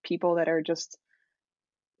are people that are just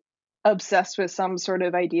obsessed with some sort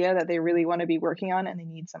of idea that they really want to be working on and they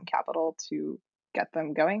need some capital to get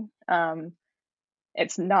them going.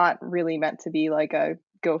 It's not really meant to be like a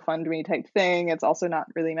GoFundMe type thing. It's also not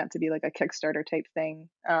really meant to be like a Kickstarter type thing.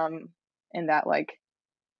 In that like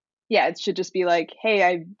yeah, it should just be like, hey,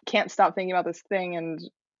 I can't stop thinking about this thing, and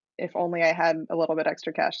if only I had a little bit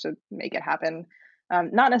extra cash to make it happen.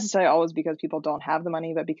 Not necessarily always because people don't have the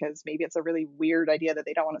money, but because maybe it's a really weird idea that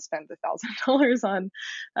they don't want to spend $1,000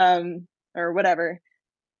 on, or whatever.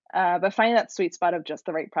 But finding that sweet spot of just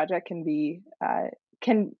the right project can be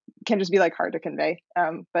can can just be like hard to convey.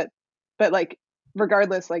 But like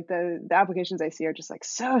regardless, like the applications I see are just like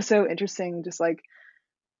so interesting. Just like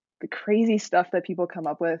the crazy stuff that people come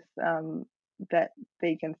up with, that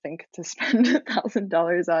they can think to spend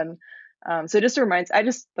 $1,000 on. So it just reminds, I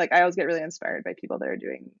just like, I always get really inspired by people that are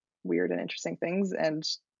doing weird and interesting things. And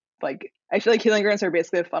like, I feel like healing grants are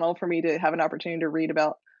basically a funnel for me to have an opportunity to read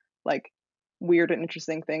about like weird and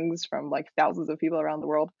interesting things from like thousands of people around the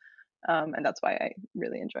world. And that's why I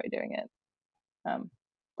really enjoy doing it.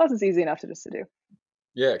 Plus it's easy enough to just to do.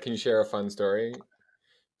 Yeah, can you share a fun story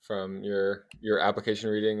from your application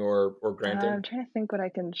reading or I'm granting? trying to think what I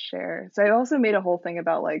can share. So I also made a whole thing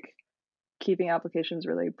about like keeping applications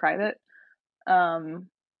really private. Um,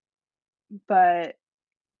 but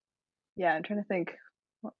yeah, I'm trying to think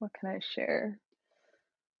what can I share?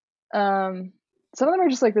 Some of them are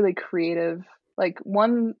just like really creative. Like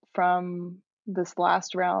one from this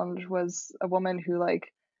last round was a woman who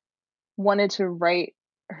like wanted to write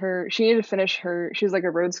her, she needed to finish her, she was like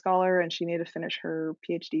a Rhodes Scholar and she needed to finish her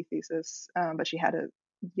PhD thesis, but she had a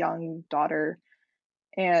young daughter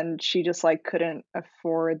and she just like couldn't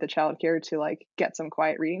afford the childcare to like get some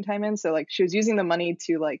quiet reading time in. So like she was using the money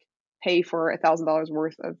to like pay for $1,000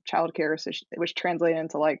 worth of childcare, so which translated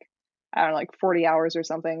into like I don't know, like 40 hours or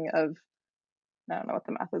something of, I don't know what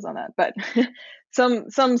the math is on that, but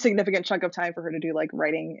some significant chunk of time for her to do like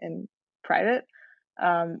writing in private,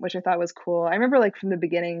 which I thought was cool. I remember like from the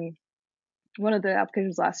beginning, one of the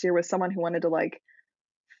applications last year was someone who wanted to like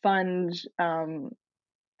fund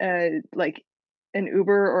like an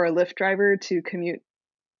Uber or a Lyft driver to commute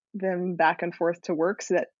them back and forth to work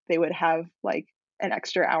so that they would have like an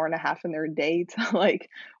extra hour and a half in their day to like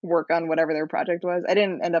work on whatever their project was. I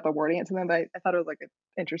didn't end up awarding it to them, but I thought it was like an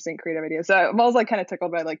interesting creative idea. So I'm always like kind of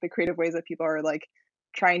tickled by like the creative ways that people are like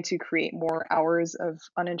trying to create more hours of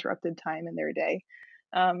uninterrupted time in their day,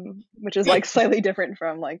 which is like slightly different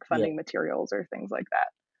from like Yeah. funding materials or things like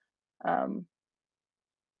that.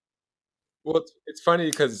 Well, it's funny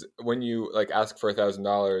because when you like ask for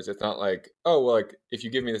 $1,000, it's not like, oh well, like if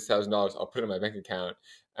you give me this $1,000, I'll put it in my bank account,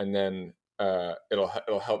 and then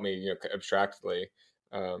it'll help me, abstractly.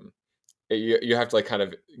 Um, you have to like kind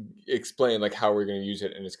of explain like how we're going to use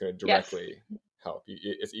it, and it's going to Yes. directly help.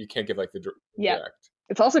 You can't give like the Yeah. direct.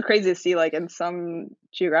 It's also crazy to see like in some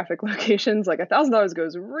geographic locations, like $1,000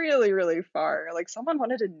 goes really, really far. Like someone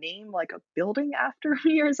wanted to name like a building after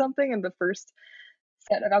me or something in the first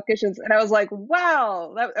set of applications. And I was like,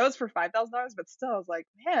 wow, that was for $5,000, but still I was like,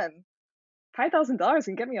 man, $5,000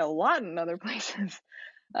 can get me a lot in other places.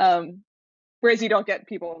 Um, whereas you don't get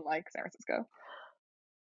people in like San Francisco.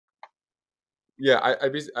 Yeah,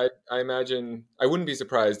 I imagine I wouldn't be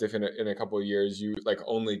surprised if in a couple of years you like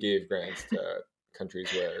only gave grants to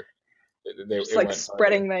countries where Just it like went farther.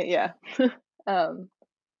 spreading my, yeah. um,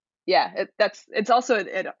 yeah, it's also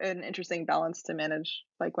an interesting balance to manage.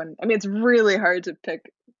 Like when, I mean, it's really hard to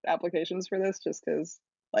pick applications for this just because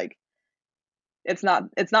like it's not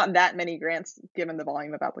that many grants given the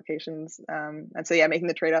volume of applications. And so yeah, making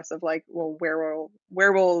the trade offs of like, well, where will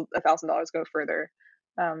 $1,000 go further,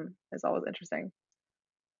 is always interesting.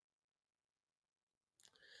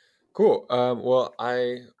 Cool. Well,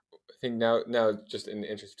 I think now just in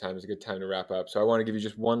the interest of time is a good time to wrap up. So I want to give you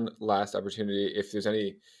just one last opportunity. If there's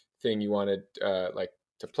anything you wanted like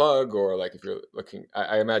to plug, or like if you're looking,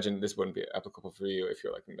 I imagine this wouldn't be applicable for you if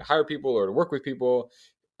you're looking to hire people or to work with people,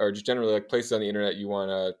 or just generally like places on the internet you want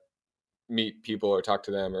to meet people or talk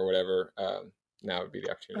to them or whatever. Now would be the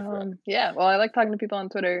opportunity for that. Yeah, well, I like talking to people on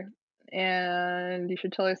Twitter, and you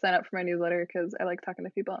should totally sign up for my newsletter because I like talking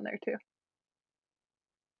to people on there too.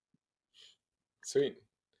 Sweet.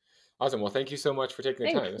 Awesome. Well, thank you so much for taking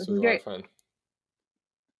the Thanks. time. This This was is a lot great. of fun.